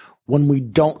when we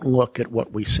don't look at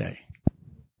what we say,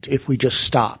 if we just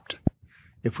stopped,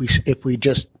 if we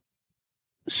just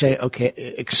say,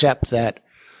 okay, accept that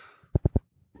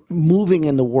moving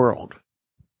in the world,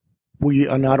 we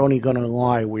are not only going to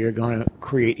lie, we are going to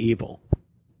create evil.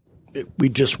 We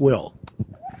just will.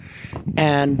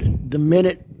 And the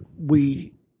minute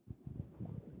we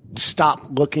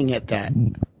stop looking at that,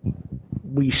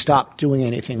 we stop doing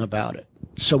anything about it.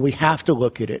 So we have to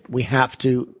look at it. We have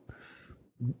to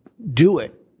do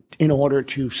it in order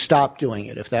to stop doing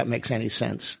it, if that makes any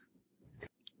sense.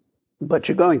 But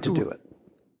you're going to do it.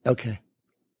 Okay.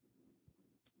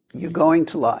 You're going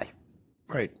to lie.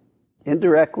 Right.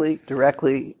 Indirectly,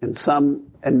 directly, in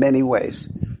some and many ways.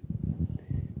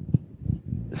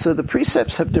 So the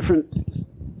precepts have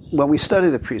when we study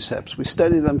the precepts, we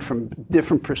study them from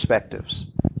different perspectives.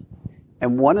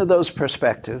 And one of those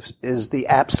perspectives is the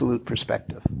absolute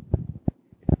perspective.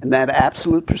 And that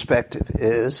absolute perspective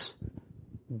is,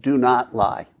 do not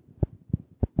lie.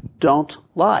 Don't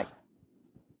lie.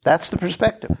 That's the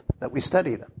perspective that we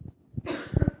study them.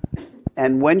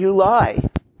 And when you lie,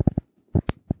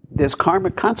 there's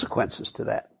karmic consequences to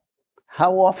that.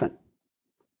 How often?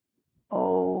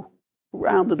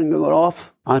 Rounding it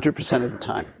off 100% of the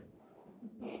time.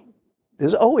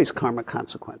 There's always karmic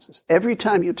consequences. Every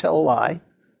time you tell a lie,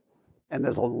 and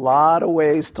there's a lot of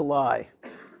ways to lie,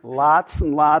 lots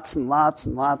and lots and lots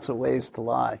and lots of ways to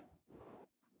lie,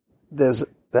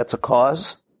 that's a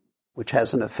cause which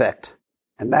has an effect.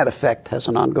 And that effect has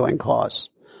an ongoing cause.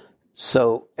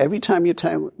 So every time you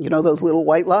tell, those little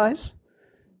white lies?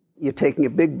 You're taking a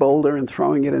big boulder and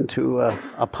throwing it into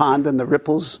a pond, and the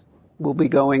ripples will be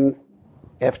going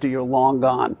after you're long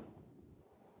gone.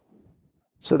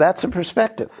 So that's a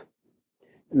perspective.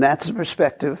 And that's a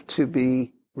perspective to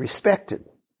be respected.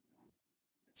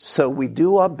 So we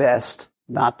do our best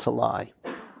not to lie.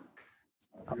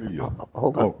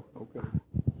 Hold on. Oh, okay.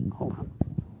 Hold on.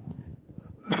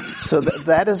 So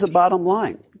that is a bottom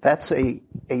line. That's a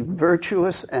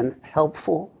virtuous and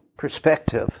helpful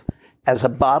perspective as a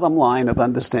bottom line of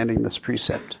understanding this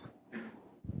precept.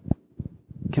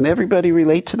 Can everybody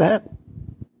relate to that?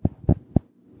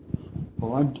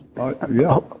 Well,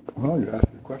 yeah. Well, you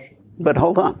asked the question. But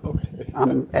hold on. Okay.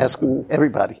 I'm asking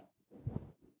everybody.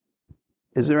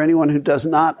 Is there anyone who does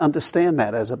not understand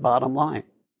that as a bottom line?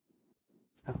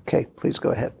 Okay, please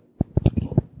go ahead.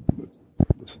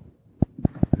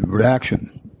 The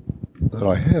reaction that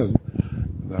I had,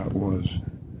 that was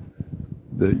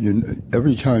that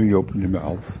every time you open your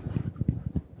mouth,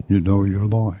 you're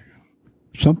lying.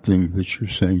 Something that you're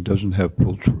saying doesn't have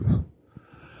full truth.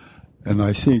 And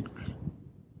I think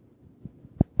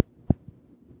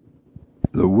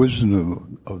the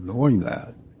wisdom of knowing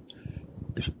that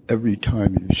is every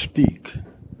time you speak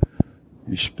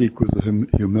with the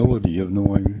humility of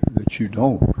knowing that you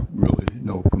don't really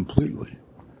know completely.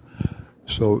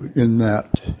 So in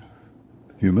that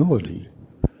humility,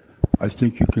 I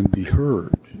think you can be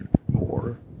heard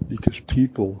more because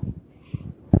people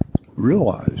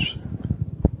realize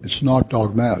it's not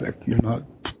dogmatic. You're not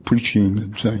preaching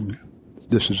and saying,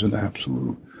 this is an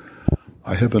absolute.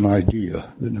 I have an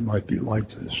idea that it might be like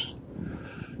this.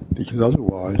 Because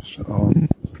otherwise,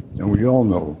 and we all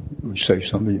know, we say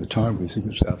something at the time, we think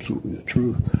it's absolutely the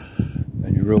truth,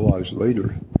 and you realize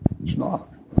later it's not.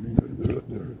 I mean,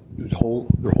 there are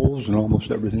holes in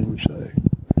almost everything we say.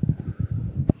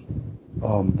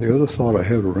 The other thought I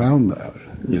have around that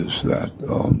is that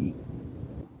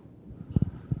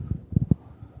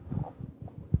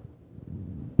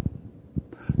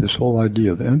this whole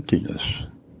idea of emptiness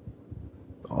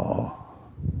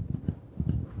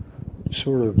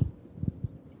sort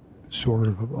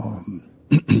of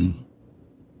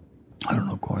I don't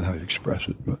know quite how to express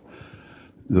it, but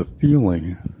the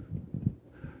feeling,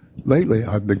 lately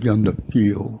I've begun to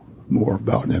feel more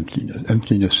about emptiness.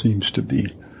 Emptiness seems to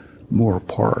be more a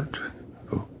part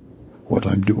of what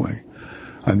I'm doing.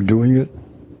 I'm doing it,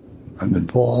 I'm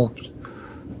involved,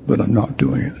 but I'm not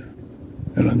doing it,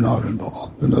 and I'm not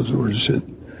involved. In other words,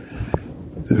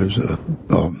 there's a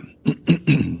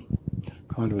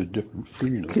kind of a different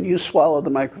feeling. Can you swallow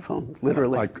the microphone,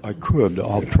 literally? I could.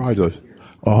 I'll try to.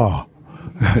 Like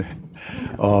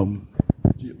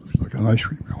an ice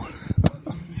cream cone.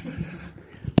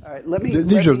 All right,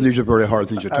 these are very hard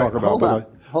things to talk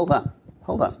about. Hold on,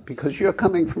 because you're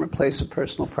coming from a place of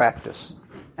personal practice,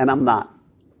 and I'm not.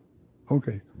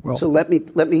 Okay. Well. So let me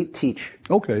teach.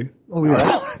 Okay. Oh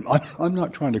yeah. I'm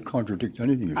not trying to contradict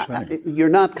anything you're saying. You're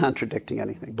not contradicting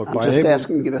anything. But I'm just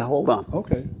asking you to hold on.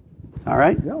 Okay. All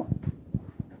right? Yeah.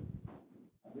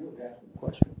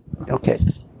 Okay.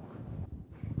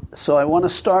 So I want to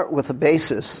start with the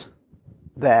basis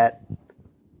that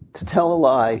to tell a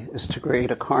lie is to create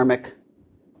a karmic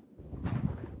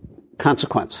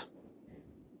consequence.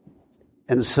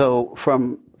 And so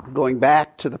from going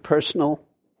back to the personal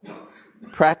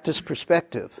practice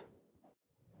perspective,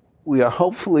 we are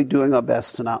hopefully doing our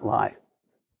best to not lie.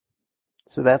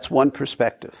 So that's one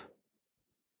perspective.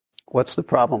 What's the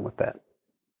problem with that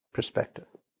perspective?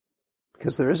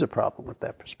 Because there is a problem with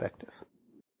that perspective.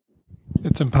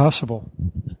 It's impossible.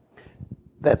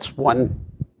 That's one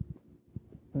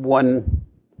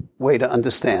way to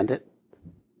understand it.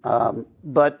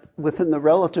 But within the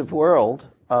relative world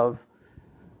of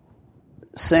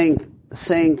saying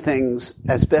things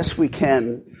as best we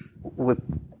can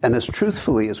and as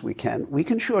truthfully as we can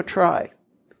sure try.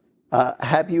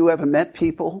 Have you ever met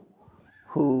people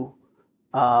who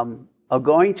are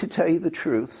going to tell you the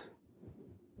truth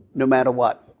no matter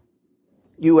what?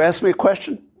 You ask me a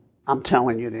question, I'm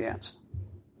telling you the answer.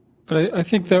 But I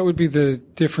think that would be the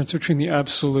difference between the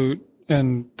absolute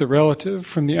and the relative.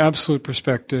 From the absolute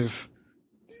perspective,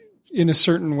 in a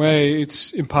certain way,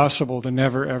 it's impossible to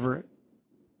never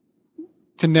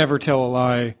tell a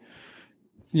lie,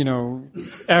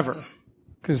 ever.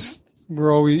 Because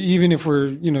we're always, even if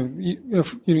we're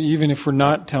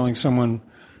not telling someone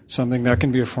something, that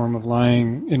can be a form of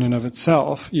lying in and of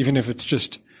itself, even if it's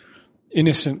just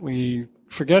innocently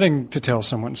forgetting to tell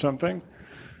someone something.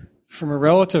 From a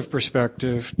relative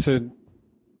perspective, to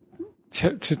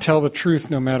tell the truth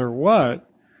no matter what,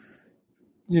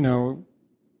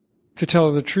 to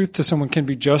tell the truth to someone can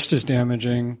be just as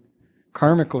damaging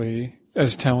karmically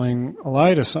as telling a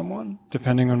lie to someone,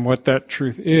 depending on what that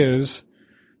truth is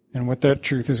and what that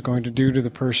truth is going to do to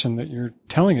the person that you're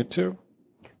telling it to.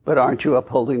 But aren't you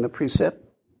upholding the precept?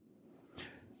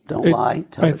 Don't lie.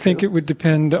 I think it would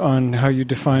depend on how you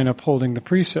define upholding the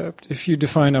precept. If you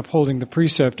define upholding the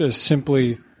precept as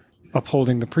simply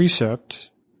upholding the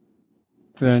precept,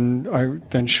 then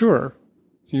sure,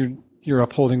 you're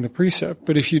upholding the precept.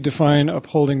 But if you define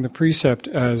upholding the precept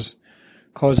as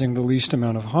causing the least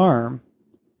amount of harm,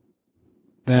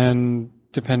 then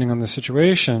depending on the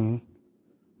situation,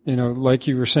 like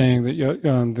you were saying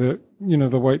that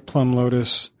the white plum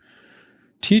lotus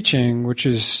teaching, which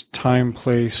is time,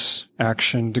 place,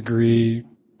 action, degree,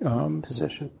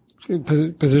 position,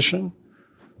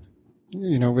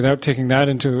 without taking that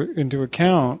into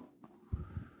account,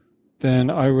 then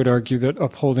I would argue that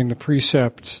upholding the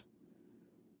precept,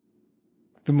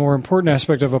 the more important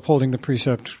aspect of upholding the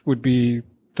precept would be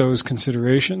those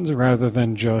considerations rather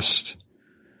than just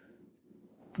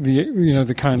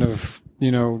the kind of,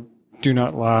 do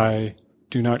not lie,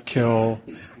 do not kill,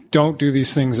 don't do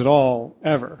these things at all,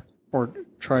 ever, or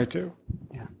try to.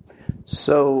 Yeah.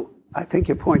 So I think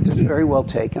your point is very well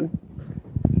taken,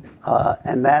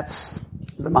 and that's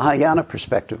the Mahayana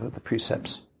perspective of the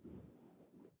precepts.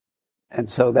 And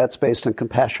so that's based on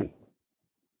compassion.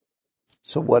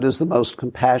 So what is the most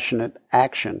compassionate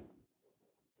action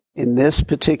in this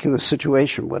particular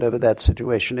situation, whatever that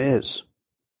situation is?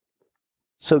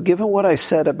 So given what I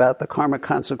said about the karmic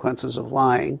consequences of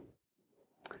lying,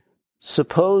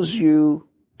 suppose you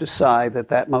decide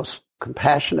that most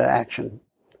compassionate action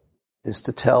is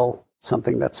to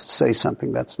say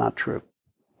something that's not true.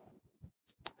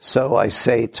 So I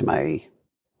say to my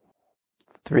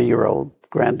 3-year-old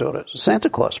granddaughter, Santa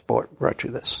Claus brought you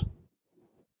this.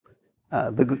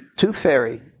 The tooth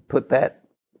fairy put that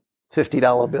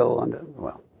 $50 bill under,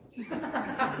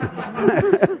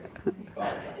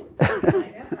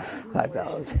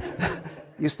 $5.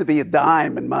 Used to be a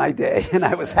dime in my day, and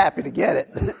I was happy to get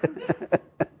it.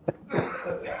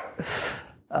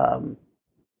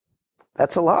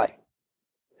 That's a lie.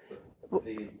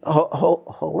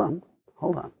 Hold on.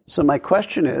 So my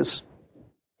question is,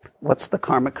 what's the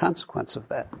karmic consequence of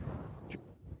that?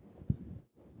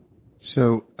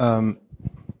 So,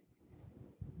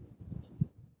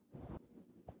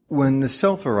 when the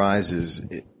self arises,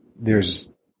 there's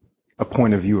a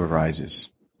point of view arises.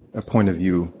 A point of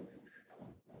view,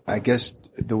 I guess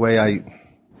the way I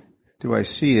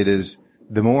see it is,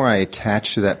 the more I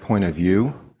attach to that point of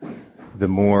view, the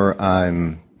more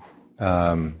I'm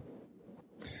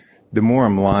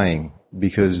lying,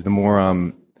 because the more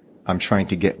I'm trying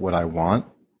to get what I want.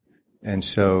 And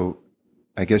so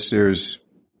I guess there's,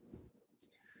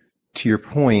 to your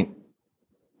point,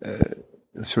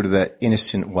 sort of that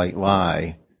innocent white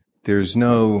lie.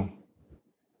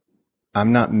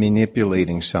 I'm not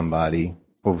manipulating somebody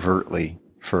overtly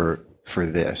for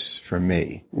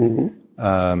me.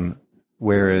 Mm-hmm.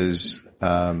 Whereas,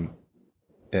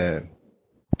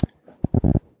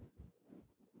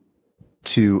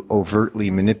 to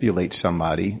overtly manipulate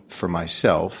somebody for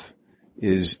myself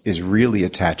is really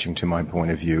attaching to my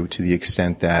point of view, to the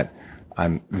extent that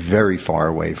I'm very far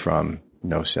away from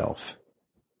no self.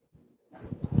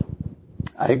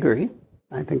 I agree.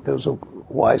 I think those are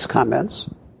wise comments.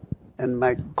 And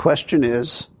my question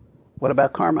is, what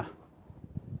about karma?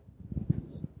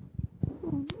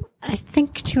 I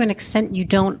think to an extent you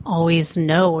don't always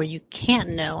know, or you can't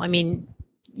know. I mean,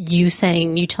 you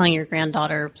telling your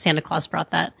granddaughter Santa Claus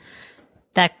brought that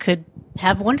could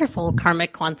have wonderful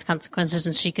karmic consequences,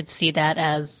 and she could see that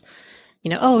as,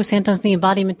 Santa's the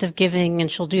embodiment of giving,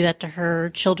 and she'll do that to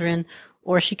her children.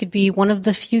 Or she could be one of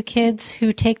the few kids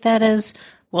who take that as,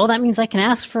 well, that means I can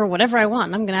ask for whatever I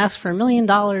want. I'm going to ask for $1 million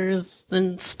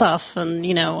and stuff. And,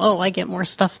 I get more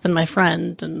stuff than my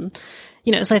friend. And,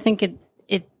 so I think it,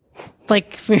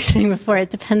 like we were saying before, it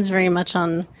depends very much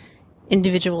on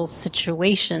individual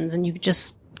situations. And you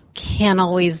just can't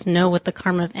always know what the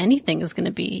karma of anything is going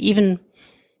to be. Even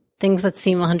things that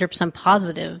seem 100%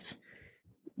 positive,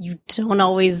 you don't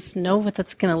always know what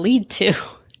that's going to lead to.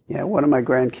 Yeah, one of my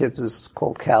grandkids is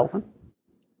called Calvin.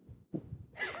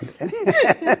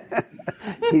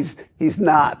 He's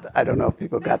not. I don't know if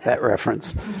people got that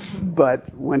reference.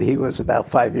 But when he was about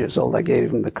 5 years old, I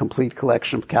gave him the complete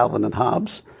collection of Calvin and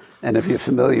Hobbes. And if you're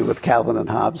familiar with Calvin and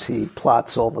Hobbes, he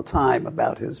plots all the time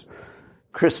about his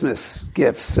Christmas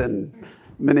gifts and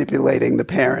manipulating the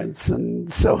parents and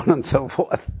so on and so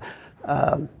forth.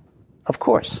 Of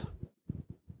course.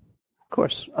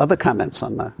 Other comments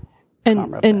on the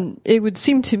And it would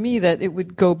seem to me that it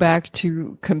would go back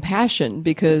to compassion,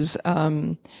 because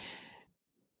I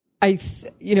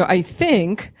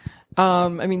think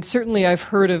certainly I've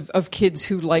heard of kids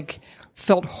who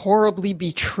felt horribly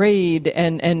betrayed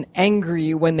and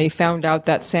angry when they found out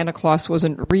that Santa Claus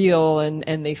wasn't real,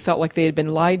 and they felt like they had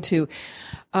been lied to.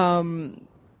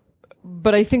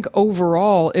 But I think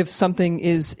overall, if something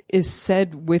is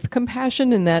said with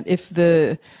compassion, and that if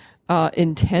the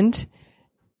intent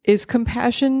is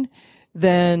compassion,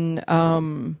 then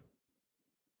I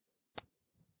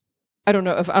don't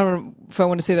know if I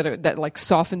want to say that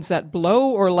softens that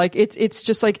blow, or it's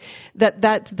just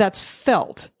that's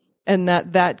felt, and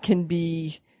that can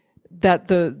be that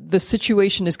the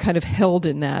situation is kind of held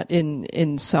in that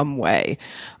in some way.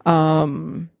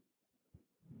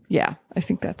 Yeah, I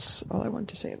think that's all I wanted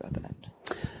to say about that.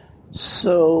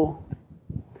 So,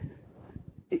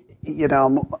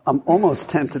 I'm almost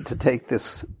tempted to take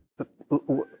this.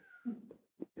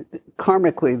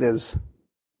 Karmically, there's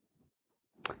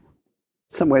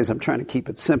some ways I'm trying to keep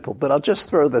it simple, but I'll just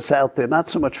throw this out there, not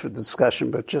so much for discussion,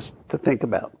 but just to think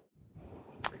about.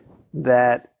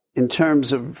 That in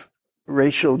terms of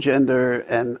racial, gender,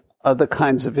 and other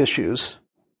kinds of issues,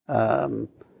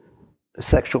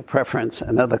 sexual preference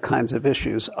and other kinds of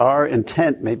issues, our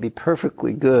intent may be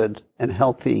perfectly good and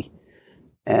healthy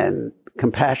and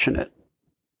compassionate.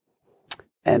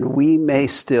 And we may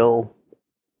still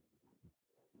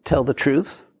tell the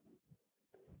truth,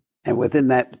 and within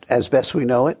that, as best we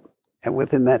know it, and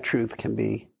within that truth can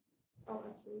be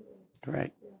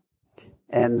right.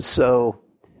 And so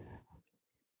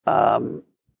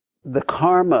the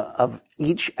karma of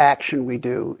each action we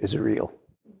do is real.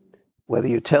 Whether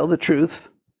you tell the truth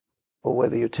or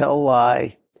whether you tell a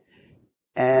lie,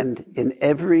 and in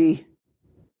every,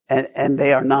 and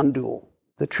they are non-dual.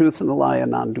 The truth and the lie are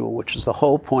non-dual, which is the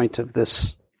whole point of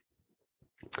this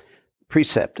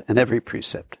precept and every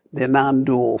precept. They're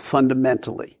non-dual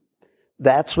fundamentally.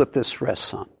 That's what this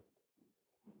rests on.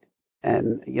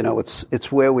 And,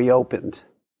 it's where we opened.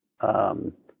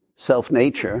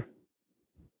 Self-nature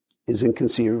is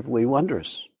inconceivably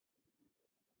wondrous.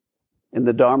 In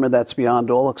the Dharma, that's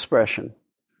beyond all expression.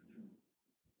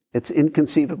 It's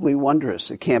inconceivably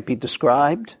wondrous. It can't be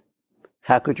described.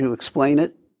 How could you explain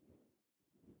it?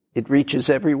 It reaches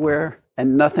everywhere,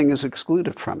 and nothing is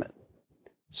excluded from it.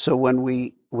 So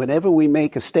whenever we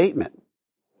make a statement,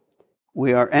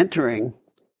 we are entering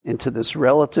into this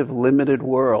relative limited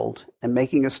world and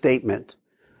making a statement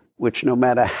which, no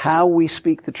matter how we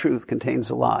speak the truth, contains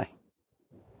a lie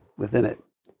within it.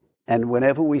 And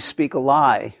whenever we speak a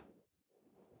lie,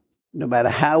 no matter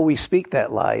how we speak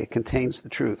that lie, it contains the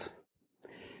truth.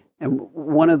 And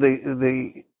one of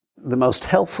the most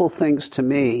helpful things to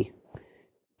me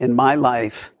in my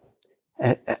life,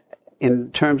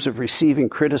 in terms of receiving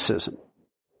criticism,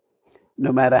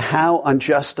 no matter how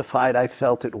unjustified I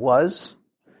felt it was,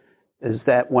 is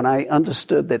that when I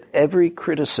understood that every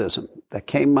criticism that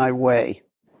came my way,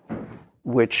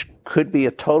 which could be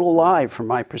a total lie from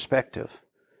my perspective,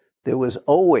 there was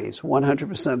always,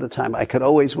 100% of the time, I could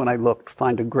always, when I looked,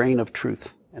 find a grain of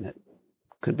truth in it.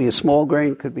 Could be a small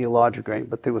grain, could be a larger grain,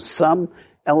 but there was some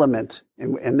element,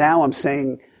 and now I'm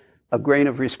saying a grain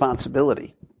of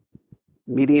responsibility.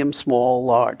 Medium, small,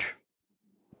 large.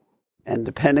 And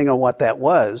depending on what that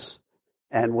was,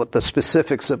 and what the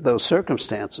specifics of those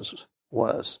circumstances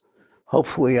was,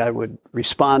 hopefully I would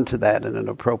respond to that in an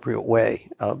appropriate way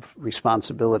of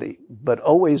responsibility. But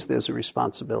always there's a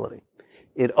responsibility.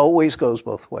 It always goes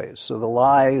both ways. So the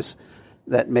lies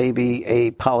that maybe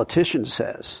a politician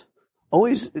says,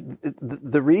 always,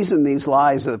 the reason these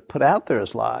lies are put out there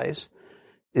as lies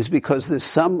is because there's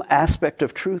some aspect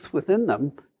of truth within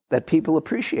them that people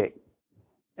appreciate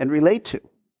and relate to,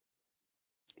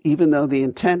 even though the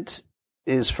intent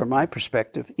is, from my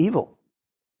perspective, evil.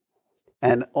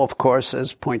 And of course,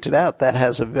 as pointed out, that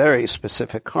has a very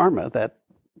specific karma that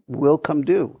will come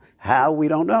due. How, we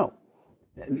don't know.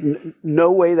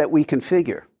 No way that we can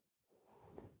figure.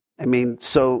 I mean,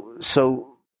 so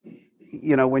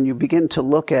when you begin to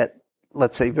look at,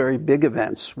 let's say, very big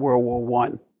events, World War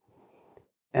I,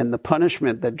 and the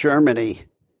punishment that Germany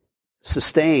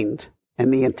sustained,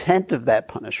 and the intent of that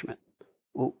punishment,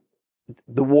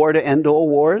 the war to end all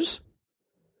wars,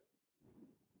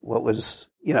 what was,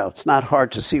 it's not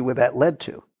hard to see where that led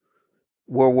to.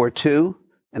 World War II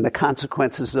and the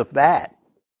consequences of that.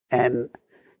 And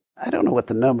I don't know what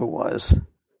the number was,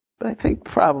 but I think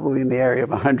probably in the area of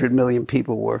 100 million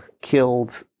people were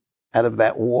killed out of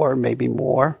that war, maybe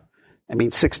more.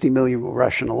 60 million were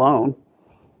Russian alone.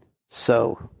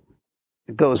 So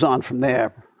it goes on from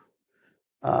there.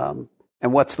 And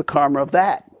what's the karma of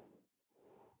that?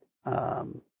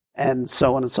 and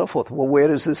so on and so forth. Well, where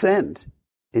does this end?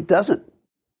 It doesn't.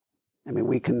 I mean,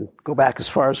 we can go back as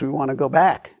far as we want to go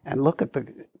back and look at the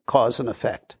cause and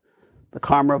effect. The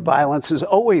karma of violence is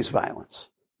always violence.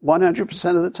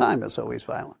 100% of the time is always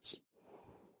violence.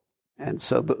 And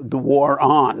so the war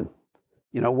on,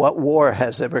 what war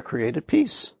has ever created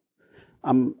peace?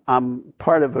 I'm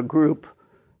part of a group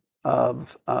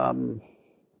of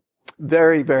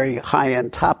very, very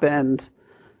high-end, top-end.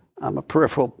 I'm a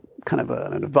peripheral, kind of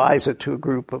an advisor to a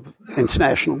group of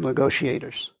international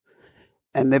negotiators.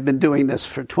 And they've been doing this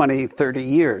for 20, 30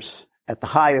 years at the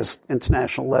highest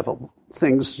international level,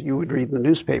 things you would read in the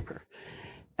newspaper.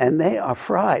 And they are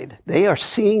fried. They are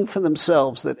seeing for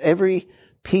themselves that every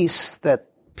peace,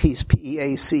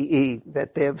 P-E-A-C-E,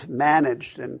 that they've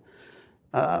managed and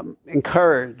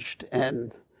encouraged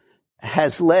and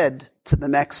has led to the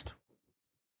next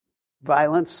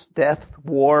violence, death,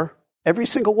 war, every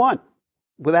single one,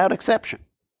 without exception.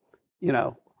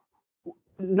 No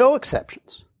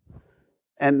exceptions.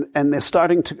 And they're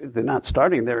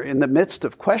they're in the midst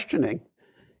of questioning,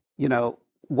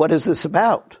 what is this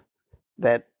about?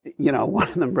 That, one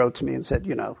of them wrote to me and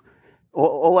said,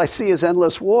 all I see is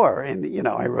endless war. And,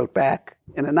 I wrote back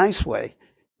in a nice way,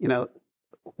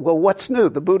 well, what's new?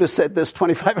 The Buddha said this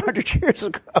 2,500 years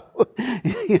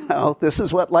ago. This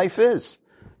is what life is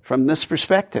from this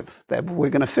perspective, that we're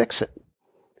going to fix it.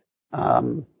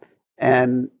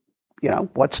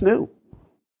 What's new?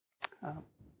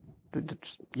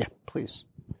 Yeah, please.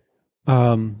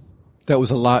 That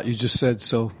was a lot you just said,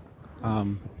 so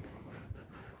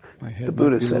my head the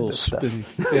Buddha might be said a little this spinny.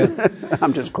 stuff. Yeah.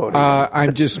 I'm just quoting.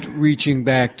 I'm just reaching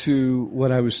back to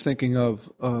what I was thinking of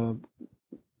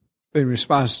in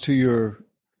response to your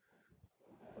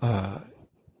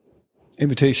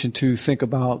invitation to think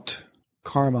about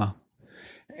karma.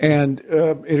 And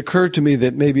it occurred to me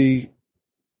that maybe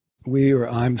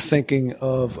I'm thinking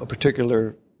of a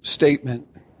particular statement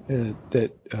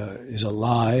that is a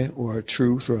lie or a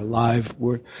truth or a live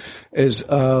word is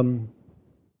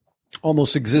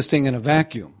almost existing in a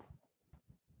vacuum.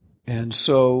 And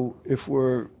so if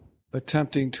we're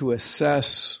attempting to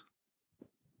assess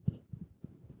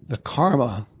the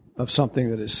karma of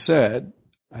something that is said,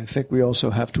 I think we also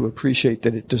have to appreciate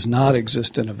that it does not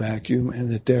exist in a vacuum and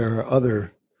that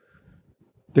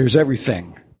there's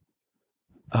everything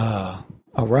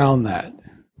around that.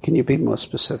 Can you be more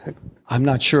specific? I'm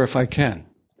not sure if I can.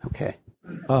 Okay.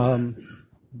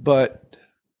 But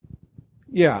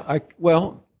yeah,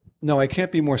 no, I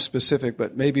can't be more specific,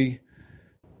 but maybe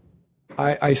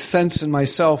I sense in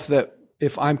myself that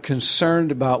if I'm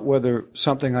concerned about whether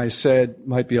something I said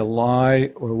might be a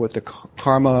lie or what the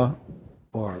karma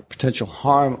or potential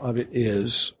harm of it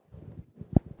is,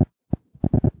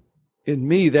 in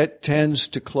me, that tends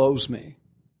to close me.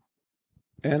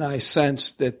 And I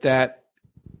sense that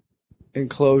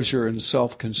enclosure and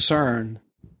self-concern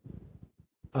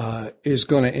is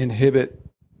going to inhibit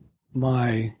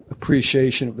my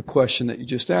appreciation of the question that you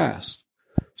just asked.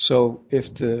 So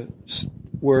if the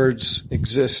words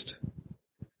exist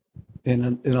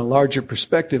in a larger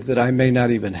perspective that I may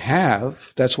not even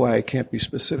have, that's why I can't be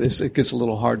specific. It gets a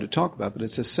little hard to talk about, but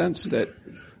it's a sense that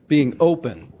being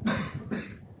open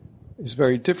is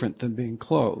very different than being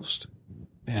closed.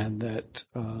 And that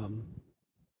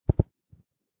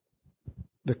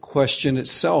the question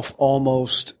itself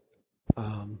almost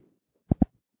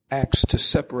acts to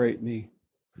separate me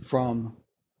from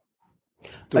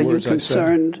the words I said.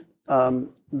 Are you concerned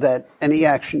that any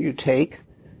action you take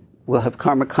will have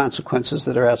karmic consequences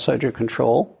that are outside your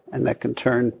control and that can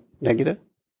turn negative?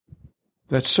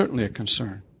 That's certainly a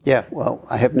concern. Yeah, well,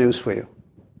 I have news for you.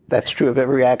 That's true of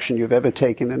every action you've ever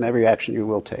taken and every action you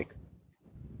will take.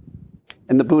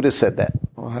 And the Buddha said that.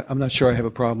 Well, I'm not sure I have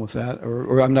a problem with that,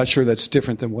 or I'm not sure that's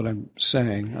different than what I'm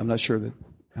saying. I'm not sure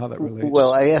how that relates.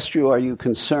 Well, I asked you, are you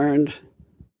concerned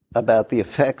about the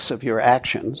effects of your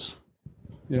actions?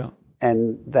 Yeah.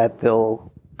 And that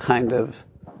they'll kind of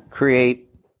create,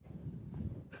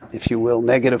 if you will,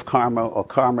 negative karma or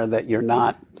karma that you're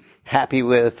not happy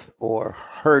with or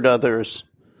hurt others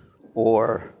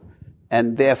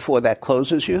and therefore that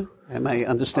closes you? Am I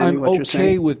understanding what you're saying? I'm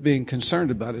okay with being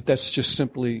concerned about it. That's just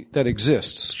simply, that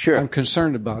exists. Sure. I'm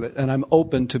concerned about it, and I'm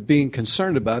open to being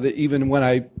concerned about it even when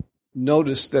I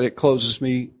notice that it closes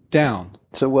me down.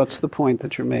 So what's the point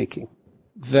that you're making?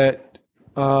 That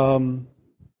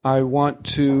I want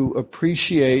to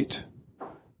appreciate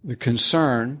the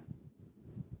concern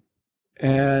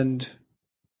and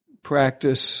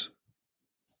practice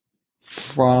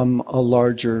from a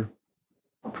larger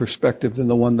perspective than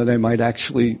the one that I might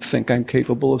actually think I'm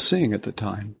capable of seeing at the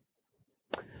time.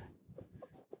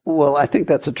 Well, I think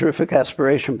that's a terrific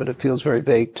aspiration, but it feels very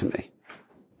vague to me.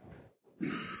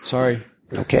 Sorry.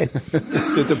 Okay.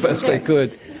 Did the best I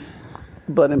could.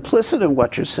 But implicit in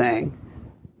what you're saying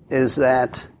is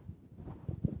that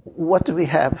what do we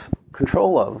have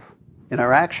control of in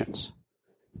our actions?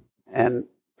 And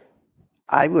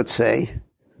I would say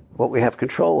what we have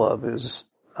control of is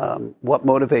what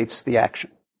motivates the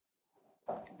action.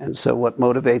 And so what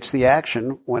motivates the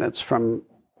action when it's from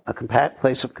a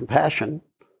place of compassion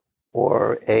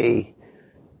or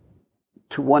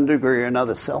to one degree or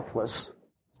another, selfless,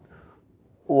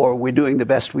 or we're doing the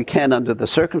best we can under the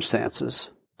circumstances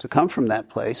to come from that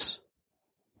place,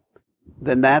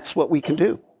 then that's what we can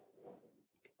do.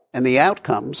 And the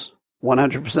outcomes,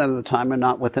 100% of the time, are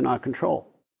not within our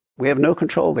control. We have no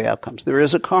control of the outcomes. There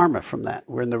is a karma from that.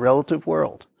 We're in the relative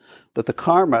world. But the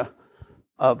karma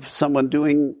of someone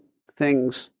doing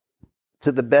things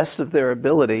to the best of their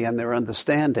ability and their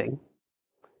understanding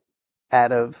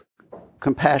out of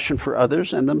compassion for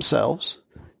others and themselves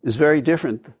is very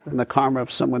different than the karma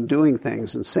of someone doing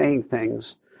things and saying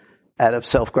things out of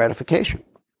self-gratification.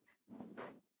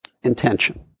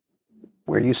 Intention,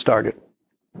 where you started.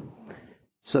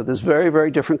 So there's very, very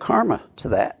different karma to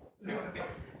that.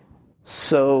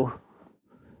 So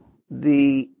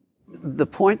the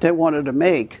point I wanted to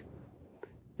make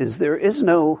is there is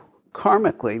no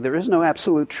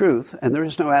absolute truth and there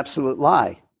is no absolute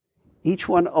lie. Each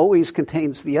one always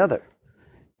contains the other.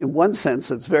 In one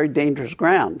sense, it's very dangerous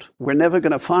ground. We're never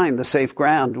going to find the safe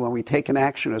ground when we take an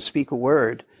action or speak a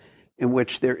word in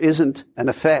which there isn't an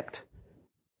effects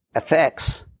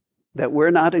that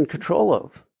we're not in control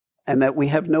of and that we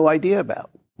have no idea about.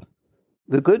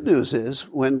 The good news is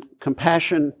when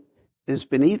compassion is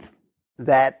beneath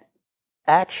that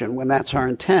action, when that's our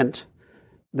intent,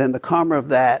 then the karma of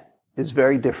that is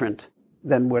very different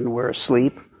than when we're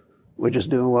asleep, we're just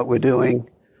doing what we're doing,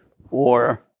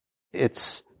 or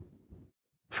it's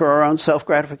for our own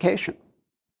self-gratification,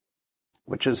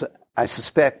 which is, I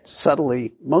suspect,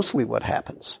 subtly, mostly what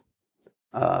happens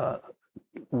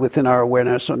within our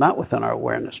awareness or not within our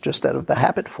awareness, just out of the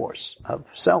habit force of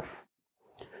self.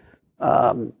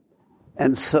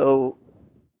 And so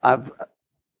I've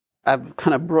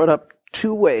kind of brought up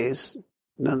two ways,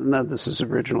 none of this is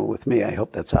original with me, I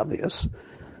hope that's obvious,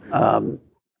 of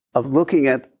looking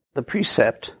at the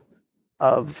precept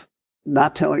of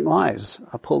not telling lies,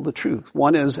 uphold the truth.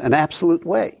 One is an absolute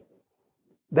way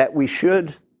that we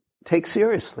should take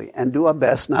seriously and do our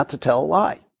best not to tell a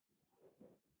lie.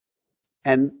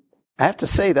 And I have to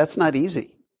say, that's not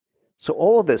easy. So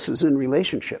all of this is in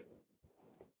relationship.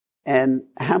 And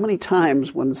how many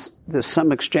times when there's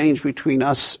some exchange between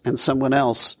us and someone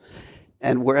else,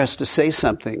 and we're asked to say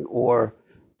something or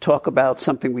talk about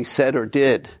something we said or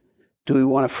did, do we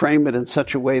want to frame it in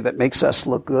such a way that makes us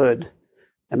look good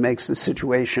and makes the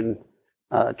situation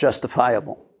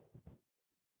justifiable?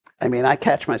 I mean, I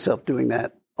catch myself doing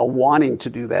that, wanting to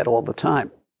do that all the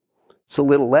time. It's a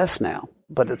little less now,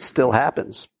 but it still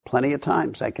happens plenty of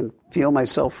times. I can feel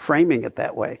myself framing it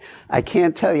that way. I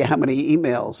can't tell you how many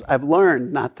emails I've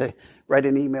learned not to write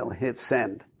an email and hit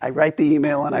send. I write the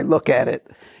email and I look at it,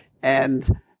 and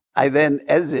I then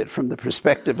edit it from the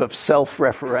perspective of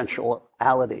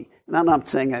self-referentiality. And I'm not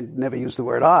saying I never use the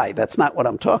word I. That's not what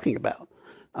I'm talking about.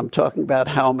 I'm talking about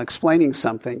how I'm explaining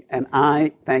something, and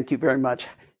I, thank you very much,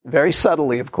 very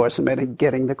subtly, of course, I'm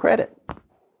getting the credit.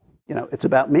 It's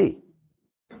about me.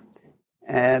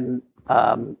 And,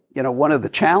 one of the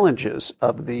challenges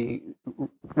of the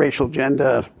racial,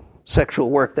 gender, sexual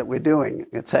work that we're doing,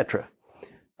 etc.,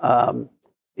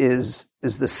 is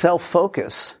the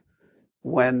self-focus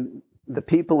when the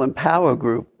people in power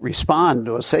group respond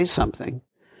or say something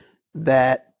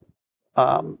that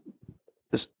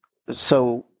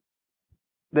so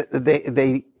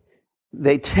they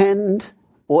tend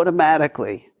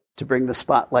automatically to bring the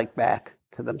spotlight back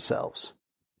to themselves.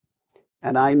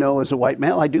 And I know as a white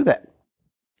male, I do that.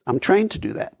 I'm trained to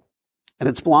do that. And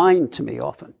it's blind to me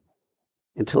often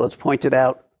until it's pointed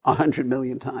out 100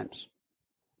 million times.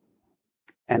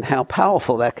 And how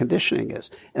powerful that conditioning is.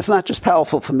 It's not just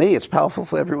powerful for me, it's powerful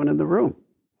for everyone in the room.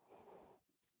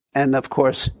 And of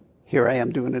course, here I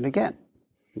am doing it again,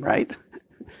 right?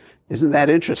 Isn't that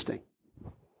interesting?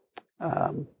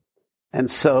 And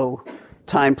so,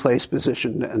 time, place,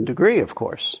 position, and degree, of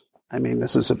course. I mean,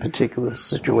 this is a particular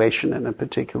situation and a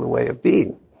particular way of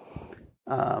being.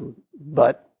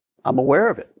 But I'm aware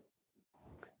of it.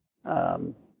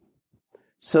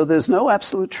 So there's no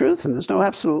absolute truth and there's no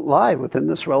absolute lie within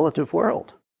this relative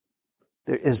world.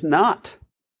 There is not.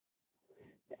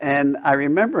 And I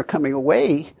remember coming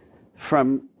away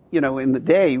from, in the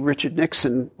day, Richard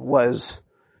Nixon was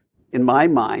in my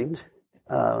mind,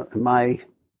 in my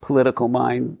political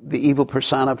mind, the evil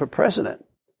persona of a president.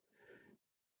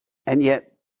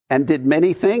 And did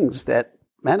many things that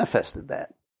manifested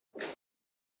that.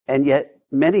 And yet,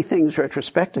 many things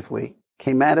retrospectively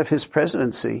came out of his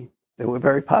presidency that were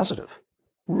very positive,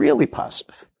 really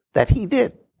positive, that he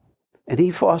did, and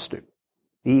he fostered.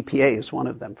 The EPA is one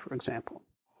of them, for example.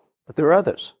 But there are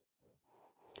others.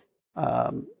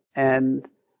 And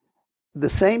the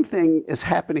same thing is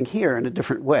happening here in a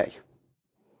different way.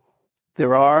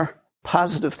 There are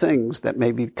positive things that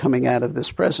may be coming out of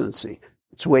this presidency.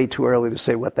 It's way too early to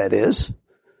say what that is,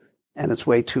 and it's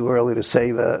way too early to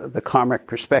say the karmic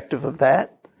perspective of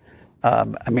that.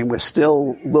 We're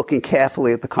still looking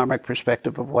carefully at the karmic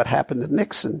perspective of what happened in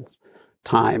Nixon's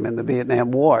time in the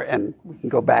Vietnam War, and we can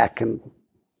go back and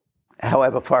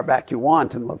however far back you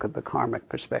want and look at the karmic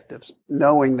perspectives,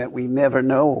 knowing that we never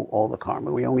know all the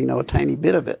karma. We only know a tiny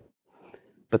bit of it.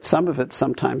 But some of it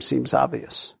sometimes seems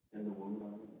obvious.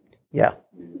 Yeah.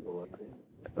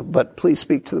 But please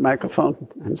speak to the microphone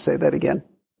and say that again.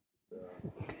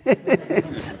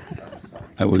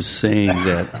 I was saying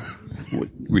that,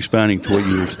 responding to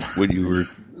what you were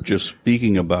just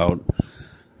speaking about,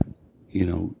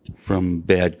 from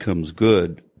bad comes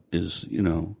good is,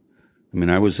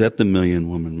 I was at the Million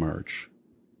Woman March.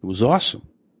 It was awesome.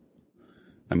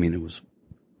 There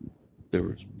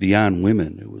was beyond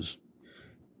women. It was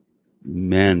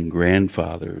men,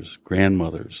 grandfathers,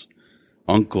 grandmothers,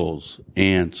 uncles,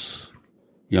 aunts,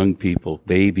 young people,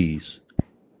 babies.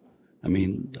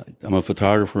 I'm a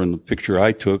photographer, and the picture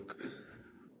I took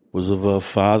was of a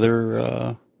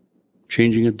father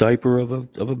changing a diaper of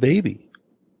a baby.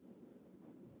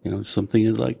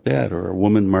 Something like that, or a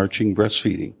woman marching,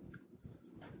 breastfeeding.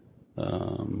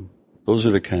 Those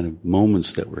are the kind of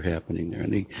moments that were happening there,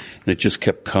 and it just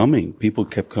kept coming. People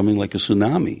kept coming like a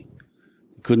tsunami.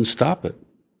 You couldn't stop it.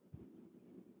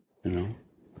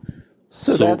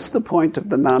 So that's the point of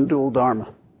the non-dual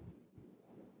Dharma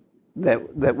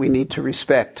that we need to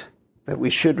respect, that we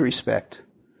should respect,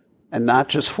 and not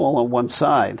just fall on one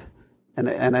side.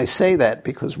 And I say that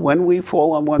because when we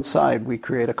fall on one side, we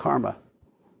create a karma.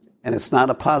 And it's not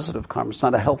a positive karma. It's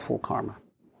not a helpful karma.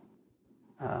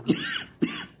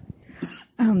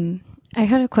 I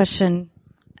had a question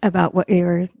about what you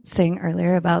were saying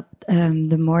earlier about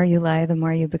the more you lie, the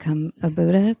more you become a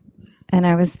Buddha. And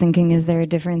I was thinking, is there a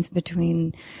difference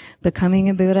between becoming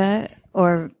a Buddha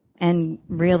and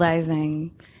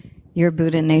realizing your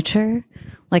Buddha nature?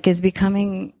 Like, is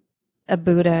becoming a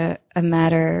Buddha a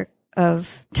matter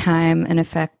of time and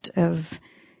effect of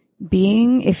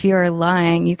being? If you're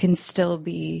lying, you can still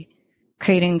be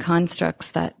creating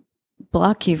constructs that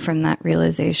block you from that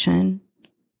realization,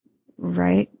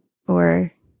 right?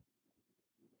 Or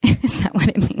is that what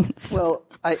it means? Well,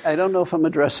 I don't know if I'm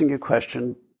addressing your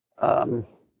question.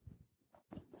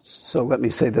 So let me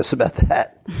say this about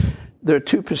that. There are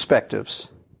two perspectives.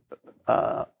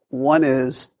 One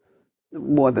is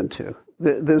more than two.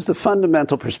 There's the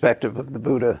fundamental perspective of the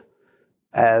Buddha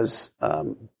as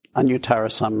Anuttara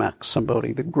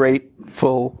Sambodhi, the great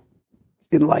full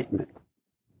enlightenment,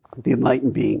 the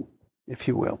enlightened being, if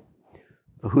you will,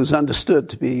 who's understood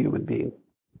to be a human being,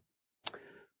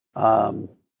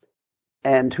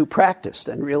 and who practiced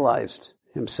and realized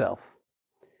himself.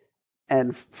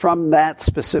 And from that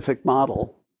specific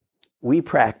model, we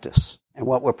practice. And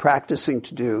what we're practicing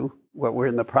to do, what we're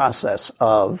in the process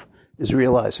of, is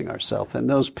realizing ourselves. And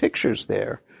those pictures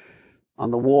there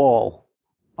on the wall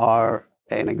are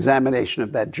an examination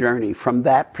of that journey from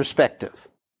that perspective.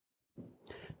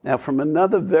 Now, from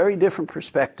another very different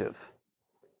perspective,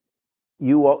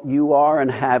 you are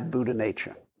and have Buddha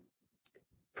nature.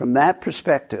 From that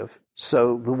perspective,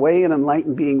 so the way an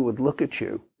enlightened being would look at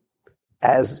you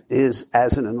as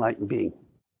an enlightened being.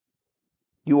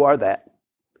 You are that.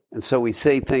 And so we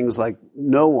say things like,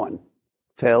 no one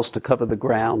fails to cover the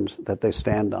ground that they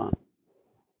stand on.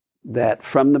 That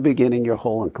from the beginning you're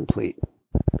whole and complete.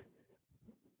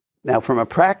 Now, from a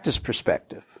practice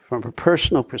perspective, from a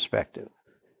personal perspective,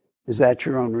 is that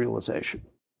your own realization?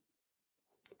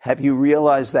 Have you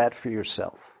realized that for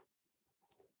yourself?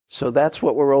 So that's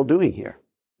what we're all doing here.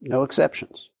 No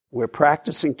exceptions. We're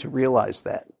practicing to realize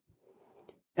that.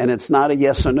 And it's not a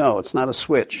yes or no. It's not a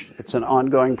switch. It's an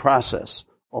ongoing process.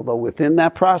 Although within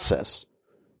that process,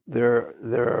 there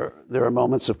are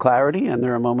moments of clarity and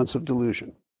there are moments of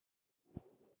delusion.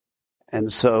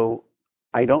 And so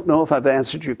I don't know if I've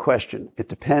answered your question. It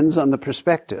depends on the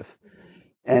perspective.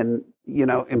 And,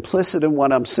 implicit in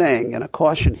what I'm saying, and a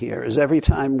caution here, is every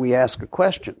time we ask a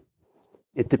question,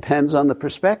 it depends on the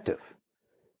perspective.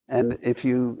 And if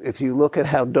you look at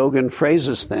how Dogen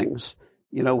phrases things,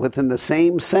 within the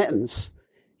same sentence,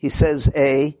 he says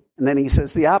A, and then he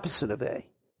says the opposite of A.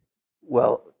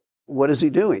 Well, what is he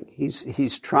doing?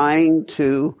 He's trying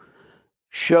to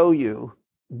show you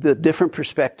the different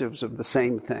perspectives of the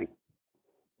same thing.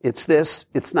 It's this,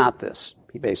 it's not this,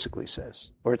 he basically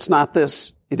says. Or it's not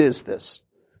this, it is this.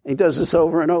 And he does this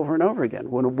over and over and over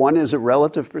again. When one is a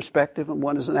relative perspective and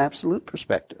one is an absolute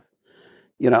perspective.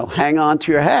 Hang on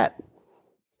to your hat.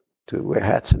 Do we wear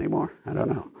hats anymore? I don't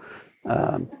know.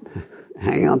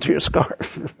 Hang on to your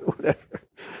scarf, whatever.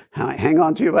 Hang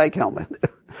on to your bike helmet.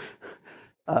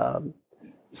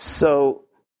 So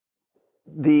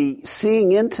the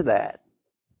seeing into that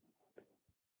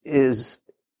is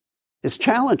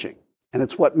challenging. And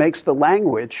it's what makes the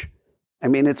language,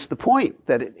 it's the point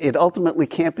that it ultimately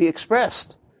can't be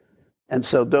expressed. And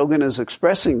so Dogen is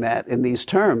expressing that in these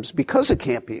terms because it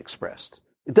can't be expressed.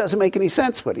 It doesn't make any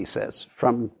sense what he says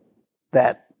from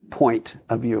that point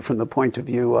of view, from the point of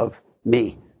view of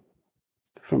me.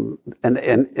 And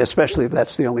especially if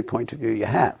that's the only point of view you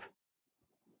have.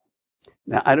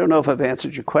 Now, I don't know if I've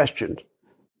answered your question,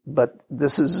 but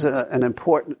this is an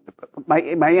important, my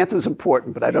answer is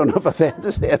important, but I don't know if I've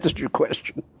answered your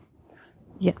question.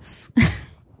 Yes.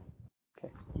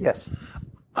 Okay. Yes.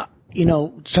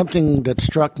 Something that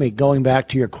struck me going back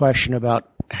to your question about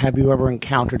have you ever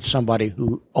encountered somebody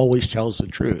who always tells the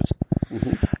truth?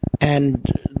 Mm-hmm. And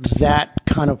that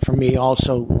kind of, for me,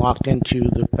 also locked into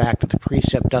the fact that the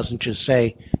precept doesn't just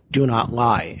say, do not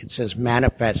lie. It says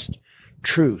manifest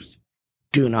truth,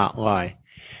 do not lie.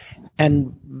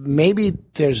 And maybe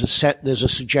there's a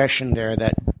suggestion there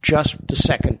that just the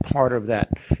second part of that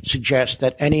suggests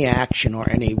that any action or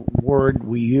any word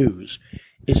we use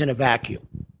is in a vacuum,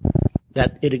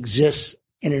 that it exists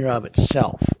in and of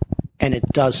itself, and it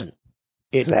doesn't.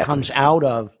 It exactly. comes out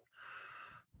of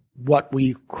what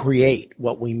we create,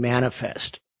 what we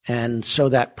manifest. And so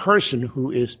that person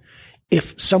who is,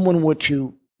 if someone were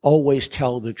to always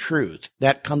tell the truth,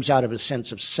 that comes out of a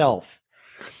sense of self.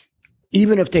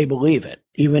 Even if they believe it,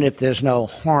 even if there's no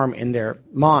harm in their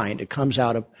mind, it comes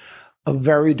out of a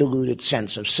very diluted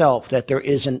sense of self, that there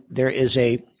is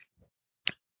a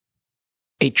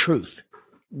truth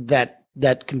that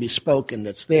can be spoken,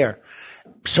 that's there.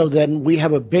 So then we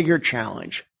have a bigger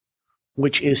challenge,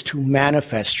 which is to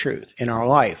manifest truth in our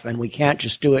life. And we can't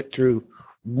just do it through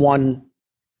one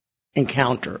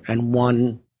encounter and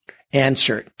one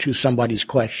answer to somebody's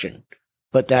question,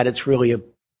 but that it's really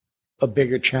a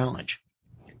bigger challenge.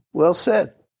 Well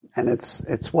said. And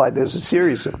it's why there's a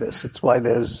series of this. It's why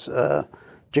there's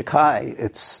Jikai.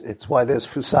 It's why there's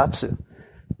Fusatsu.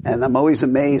 And I'm always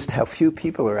amazed how few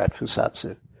people are at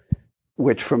Fusatsu,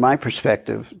 which from my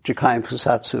perspective, Jikai and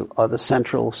Fusatsu are the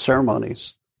central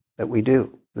ceremonies that we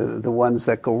do, the ones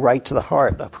that go right to the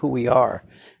heart of who we are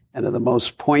and are the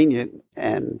most poignant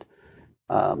and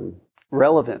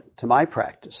relevant to my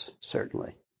practice,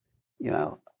 certainly.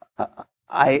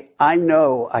 I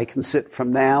know I can sit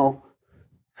from now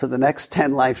for the next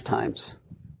 10 lifetimes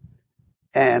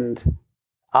and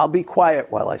I'll be quiet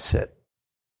while I sit.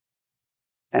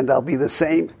 And I'll be the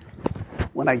same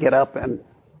when I get up, and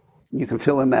you can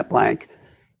fill in that blank,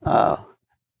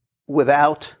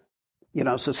 without,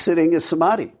 so sitting is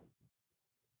samadhi.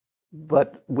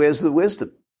 But where's the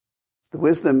wisdom? The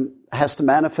wisdom has to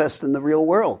manifest in the real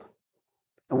world.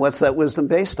 And what's that wisdom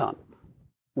based on?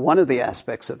 One of the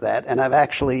aspects of that, and I've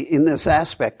actually, in this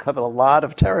aspect, covered a lot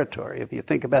of territory. If you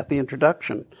think about the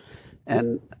introduction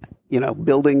and,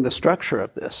 building the structure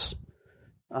of this,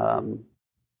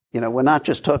 we're not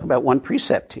just talking about one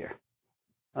precept here.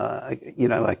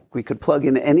 We could plug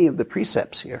in any of the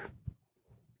precepts here,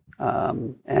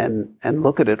 and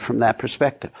look at it from that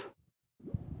perspective.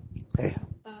 Okay.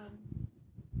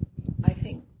 I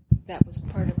think that was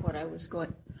part of what I was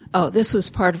going. This was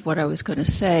part of what I was going to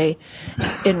say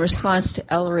in response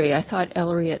to Ellery. I thought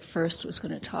Ellery at first was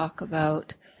going to talk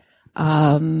about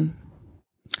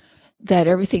that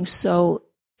everything's so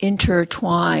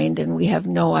intertwined and we have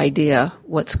no idea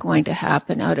what's going to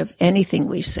happen out of anything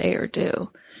we say or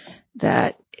do,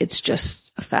 that it's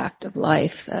just a fact of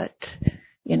life that,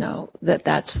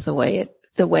 that's the way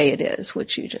it is,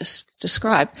 which you just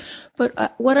described.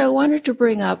 But what I wanted to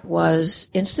bring up was,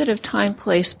 instead of time,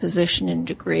 place, position, and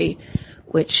degree,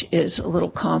 which is a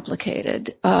little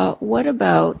complicated, what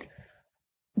about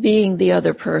being the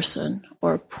other person,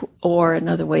 or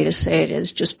another way to say it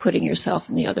is just putting yourself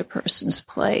in the other person's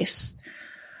place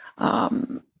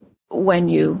when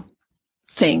you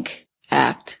think,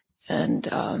 act, and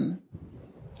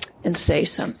say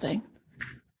something.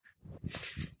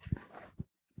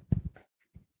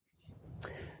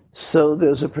 So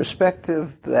there's a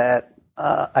perspective that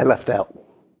I left out.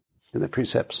 in the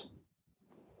precepts.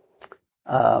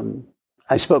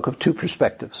 I spoke of two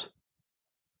perspectives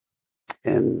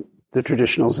in the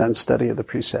traditional Zen study of the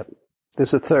precept.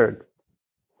 There's a third.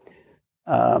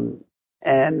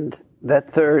 And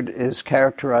that third is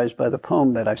characterized by the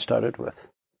poem that I started with.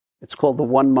 It's called the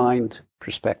one mind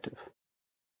perspective,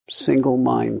 single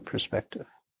mind perspective.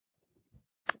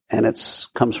 And it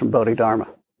comes from Bodhidharma.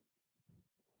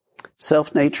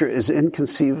 Self-nature is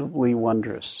inconceivably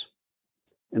wondrous.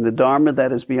 In the Dharma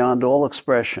that is beyond all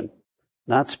expression,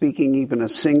 not speaking even a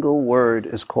single word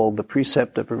is called the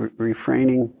precept of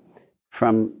refraining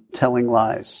from telling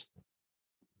lies.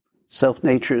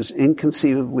 Self-nature is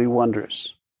inconceivably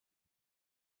wondrous.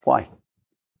 Why?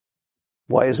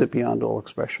 Why is it beyond all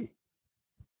expression?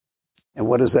 And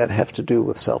what does that have to do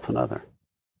with self and other?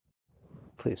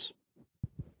 Please.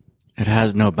 It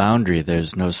has no boundary.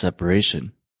 There's no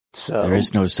separation. So there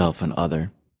is no self and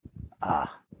other.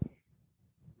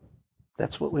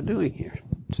 That's what we're doing here,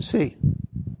 to see.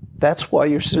 That's why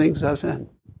you're sitting Zazen.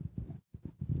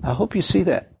 I hope you see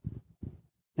that.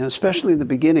 Especially in the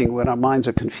beginning when our minds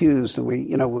are confused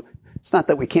and it's not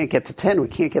that we can't get to 10, we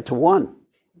can't get to 1.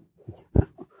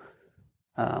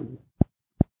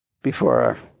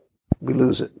 Before we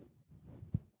lose it.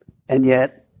 And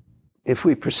yet, if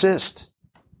we persist,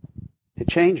 it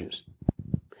changes.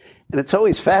 And it's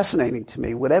always fascinating to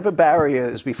me. Whatever barrier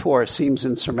is before seems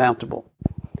insurmountable.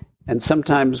 And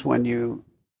sometimes when you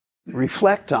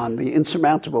reflect on the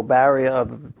insurmountable barrier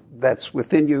that's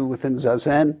within you, within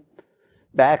Zazen,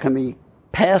 back in the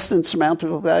past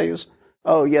insurmountable values,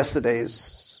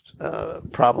 yesterday's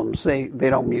problems, they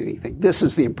don't mean anything. This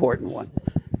is the important one,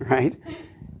 right?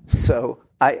 So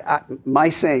my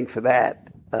saying for that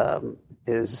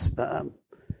is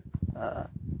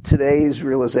today's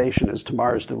realization is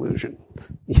tomorrow's delusion.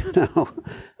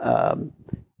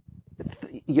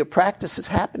 Your practice is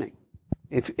happening.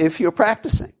 If you're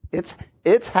practicing,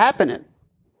 it's happening.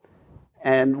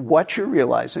 And what you're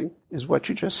realizing is what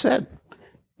you just said.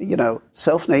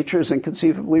 Self-nature is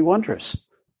inconceivably wondrous.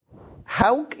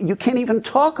 How you can't even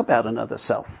talk about another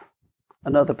self,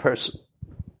 another person.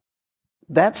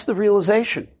 That's the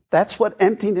realization. That's what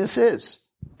emptiness is.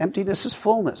 Emptiness is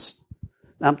fullness.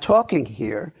 Now, I'm talking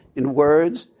here in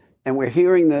words, and we're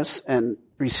hearing this and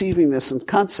receiving this in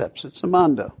concepts. It's a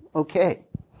mondo. Okay.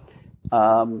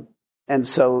 And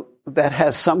so that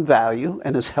has some value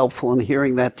and is helpful in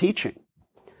hearing that teaching.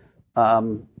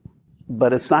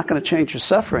 But it's not going to change your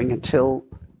suffering until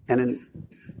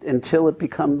it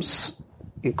becomes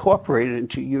incorporated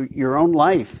into your own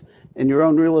life and your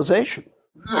own realization,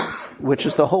 which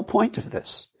is the whole point of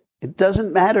this. It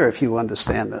doesn't matter if you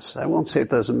understand this. I won't say it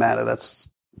doesn't matter.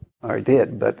 I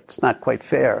did, but it's not quite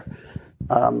fair.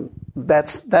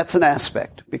 That's an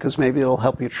aspect, because maybe it'll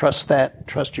help you trust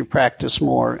your practice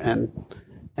more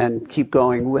and keep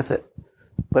going with it.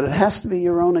 But it has to be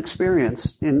your own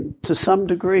experience to some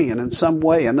degree and in some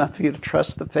way, enough for you to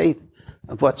trust the faith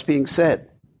of what's being said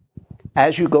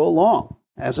as you go along,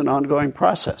 as an ongoing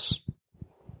process.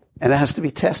 And it has to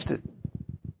be tested.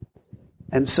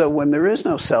 And so when there is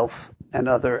no self and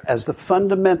other as the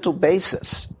fundamental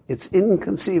basis, it's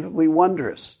inconceivably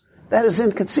wondrous. That is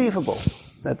inconceivable,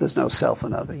 that there's no self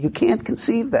and other. You can't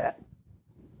conceive that.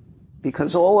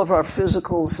 Because all of our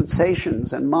physical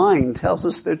sensations and mind tells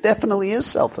us there definitely is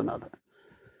self and other.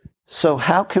 So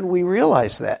how can we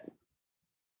realize that?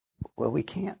 Well, we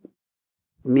can't.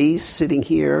 Me sitting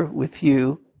here with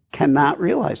you cannot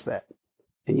realize that.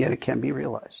 And yet it can be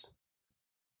realized.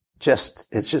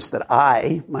 It's just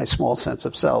that my small sense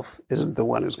of self, isn't the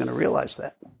one who's going to realize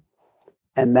that.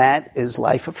 And that is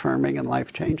life-affirming and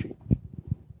life-changing.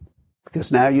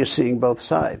 Because now you're seeing both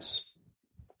sides.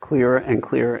 Clearer and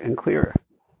clearer and clearer.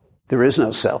 There is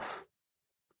no self.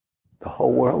 The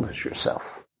whole world is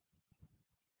yourself.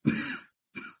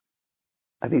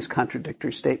 Are these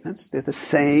contradictory statements? They're the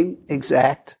same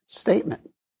exact statement.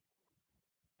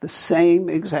 The same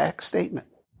exact statement.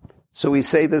 So we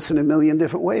say this in a million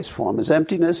different ways. Form is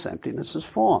emptiness. Emptiness is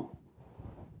form.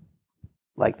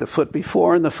 Like the foot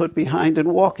before and the foot behind in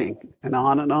walking. And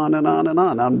on and on and on and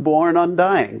on. Unborn,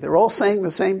 undying. They're all saying the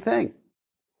same thing.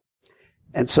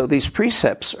 And so these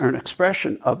precepts are an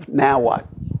expression of now what?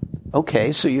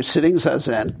 Okay, so you're sitting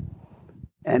Zazen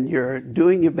and you're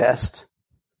doing your best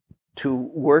to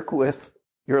work with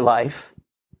your life,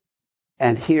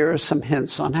 and here are some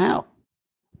hints on how.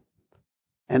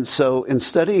 And so in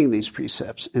studying these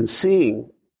precepts and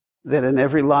seeing that in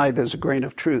every lie there's a grain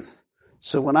of truth.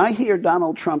 So when I hear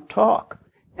Donald Trump talk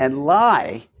and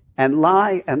lie and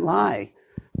lie and lie,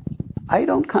 I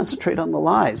don't concentrate on the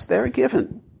lies. They're a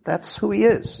given. That's who he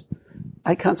is.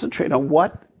 I concentrate on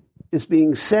what is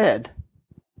being said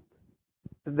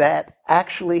that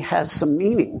actually has some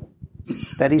meaning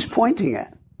that he's pointing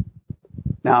at.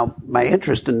 Now, my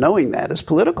interest in knowing that is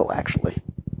political, actually,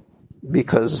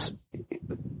 because,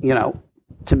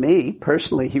 to me,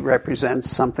 personally, he represents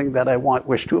something that I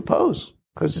wish to oppose,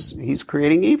 because he's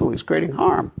creating evil, he's creating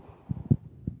harm,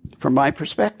 from my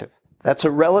perspective. That's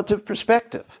a relative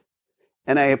perspective.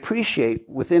 And I appreciate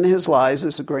within his lies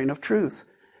is a grain of truth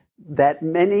that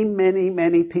many, many,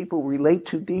 many people relate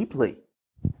to deeply.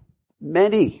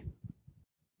 Many.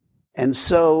 And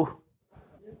so,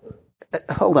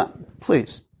 hold on,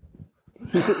 please.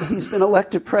 He's been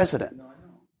elected president.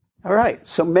 All right.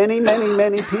 So many, many,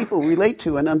 many people relate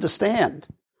to and understand.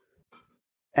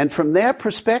 And from their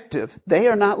perspective, they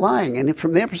are not lying. And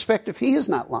from their perspective, he is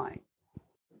not lying.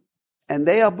 And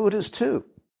they are Buddhas too.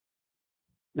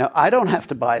 Now, I don't have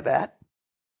to buy that.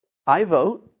 I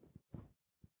vote.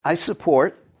 I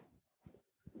support.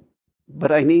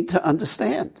 But I need to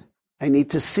understand. I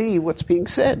need to see what's being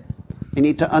said. I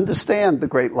need to understand the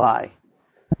great lie,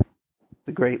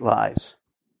 the great lies.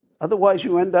 Otherwise,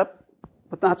 you end up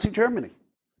with Nazi Germany.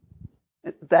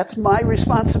 That's my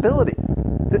responsibility.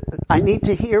 I need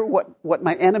to hear what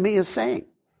my enemy is saying.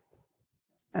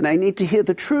 And I need to hear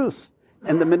the truth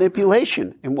and the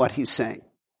manipulation in what he's saying.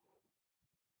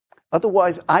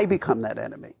 Otherwise, I become that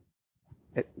enemy.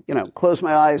 Close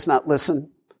my eyes, not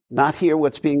listen, not hear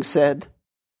what's being said.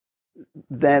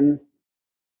 Then,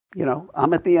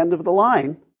 I'm at the end of the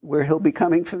line where he'll be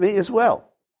coming for me as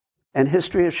well. And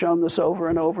history has shown this over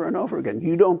and over and over again.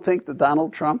 You don't think that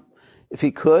Donald Trump, if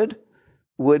he could,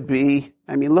 would be,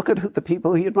 look at the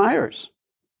people he admires.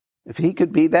 If he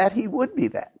could be that, he would be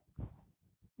that.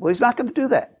 Well, he's not going to do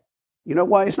that. You know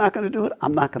why he's not going to do it?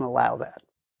 I'm not going to allow that.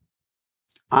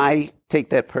 I take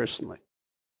that personally.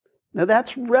 Now,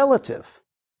 that's relative.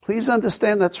 Please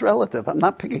understand that's relative. I'm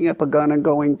not picking up a gun and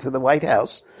going to the White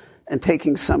House and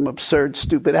taking some absurd,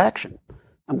 stupid action.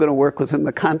 I'm going to work within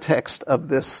the context of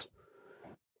this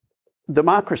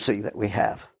democracy that we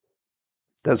have.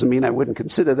 Doesn't mean I wouldn't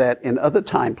consider that in other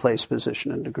time, place,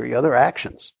 position, and degree, other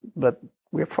actions. But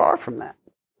we're far from that.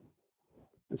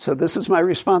 And so this is my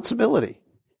responsibility.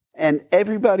 And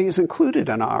everybody is included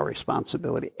in our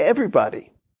responsibility.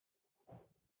 Everybody.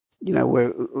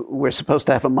 We're supposed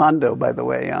to have a mondo, by the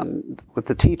way, with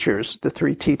the teachers, the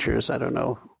 3 teachers. I don't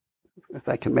know if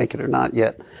I can make it or not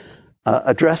yet,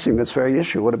 addressing this very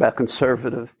issue. What about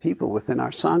conservative people within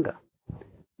our Sangha?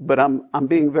 But I'm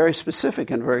being very specific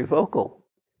and very vocal.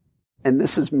 And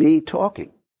this is me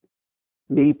talking,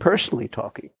 me personally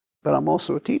talking. But I'm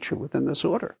also a teacher within this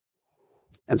order.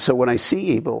 And so when I see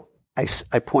evil, I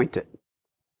point it.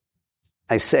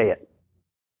 I say it.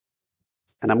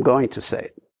 And I'm going to say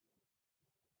it.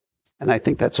 And I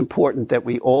think that's important that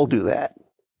we all do that.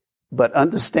 But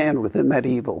understand within that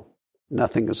evil,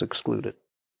 nothing is excluded.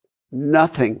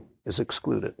 Nothing is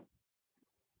excluded.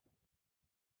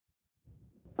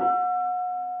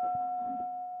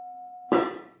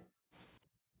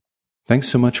 Thanks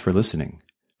so much for listening.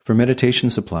 For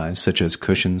meditation supplies such as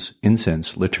cushions,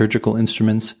 incense, liturgical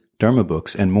instruments, Dharma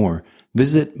books, and more,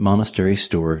 visit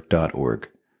monasterystore.org.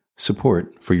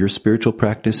 Support for your spiritual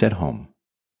practice at home.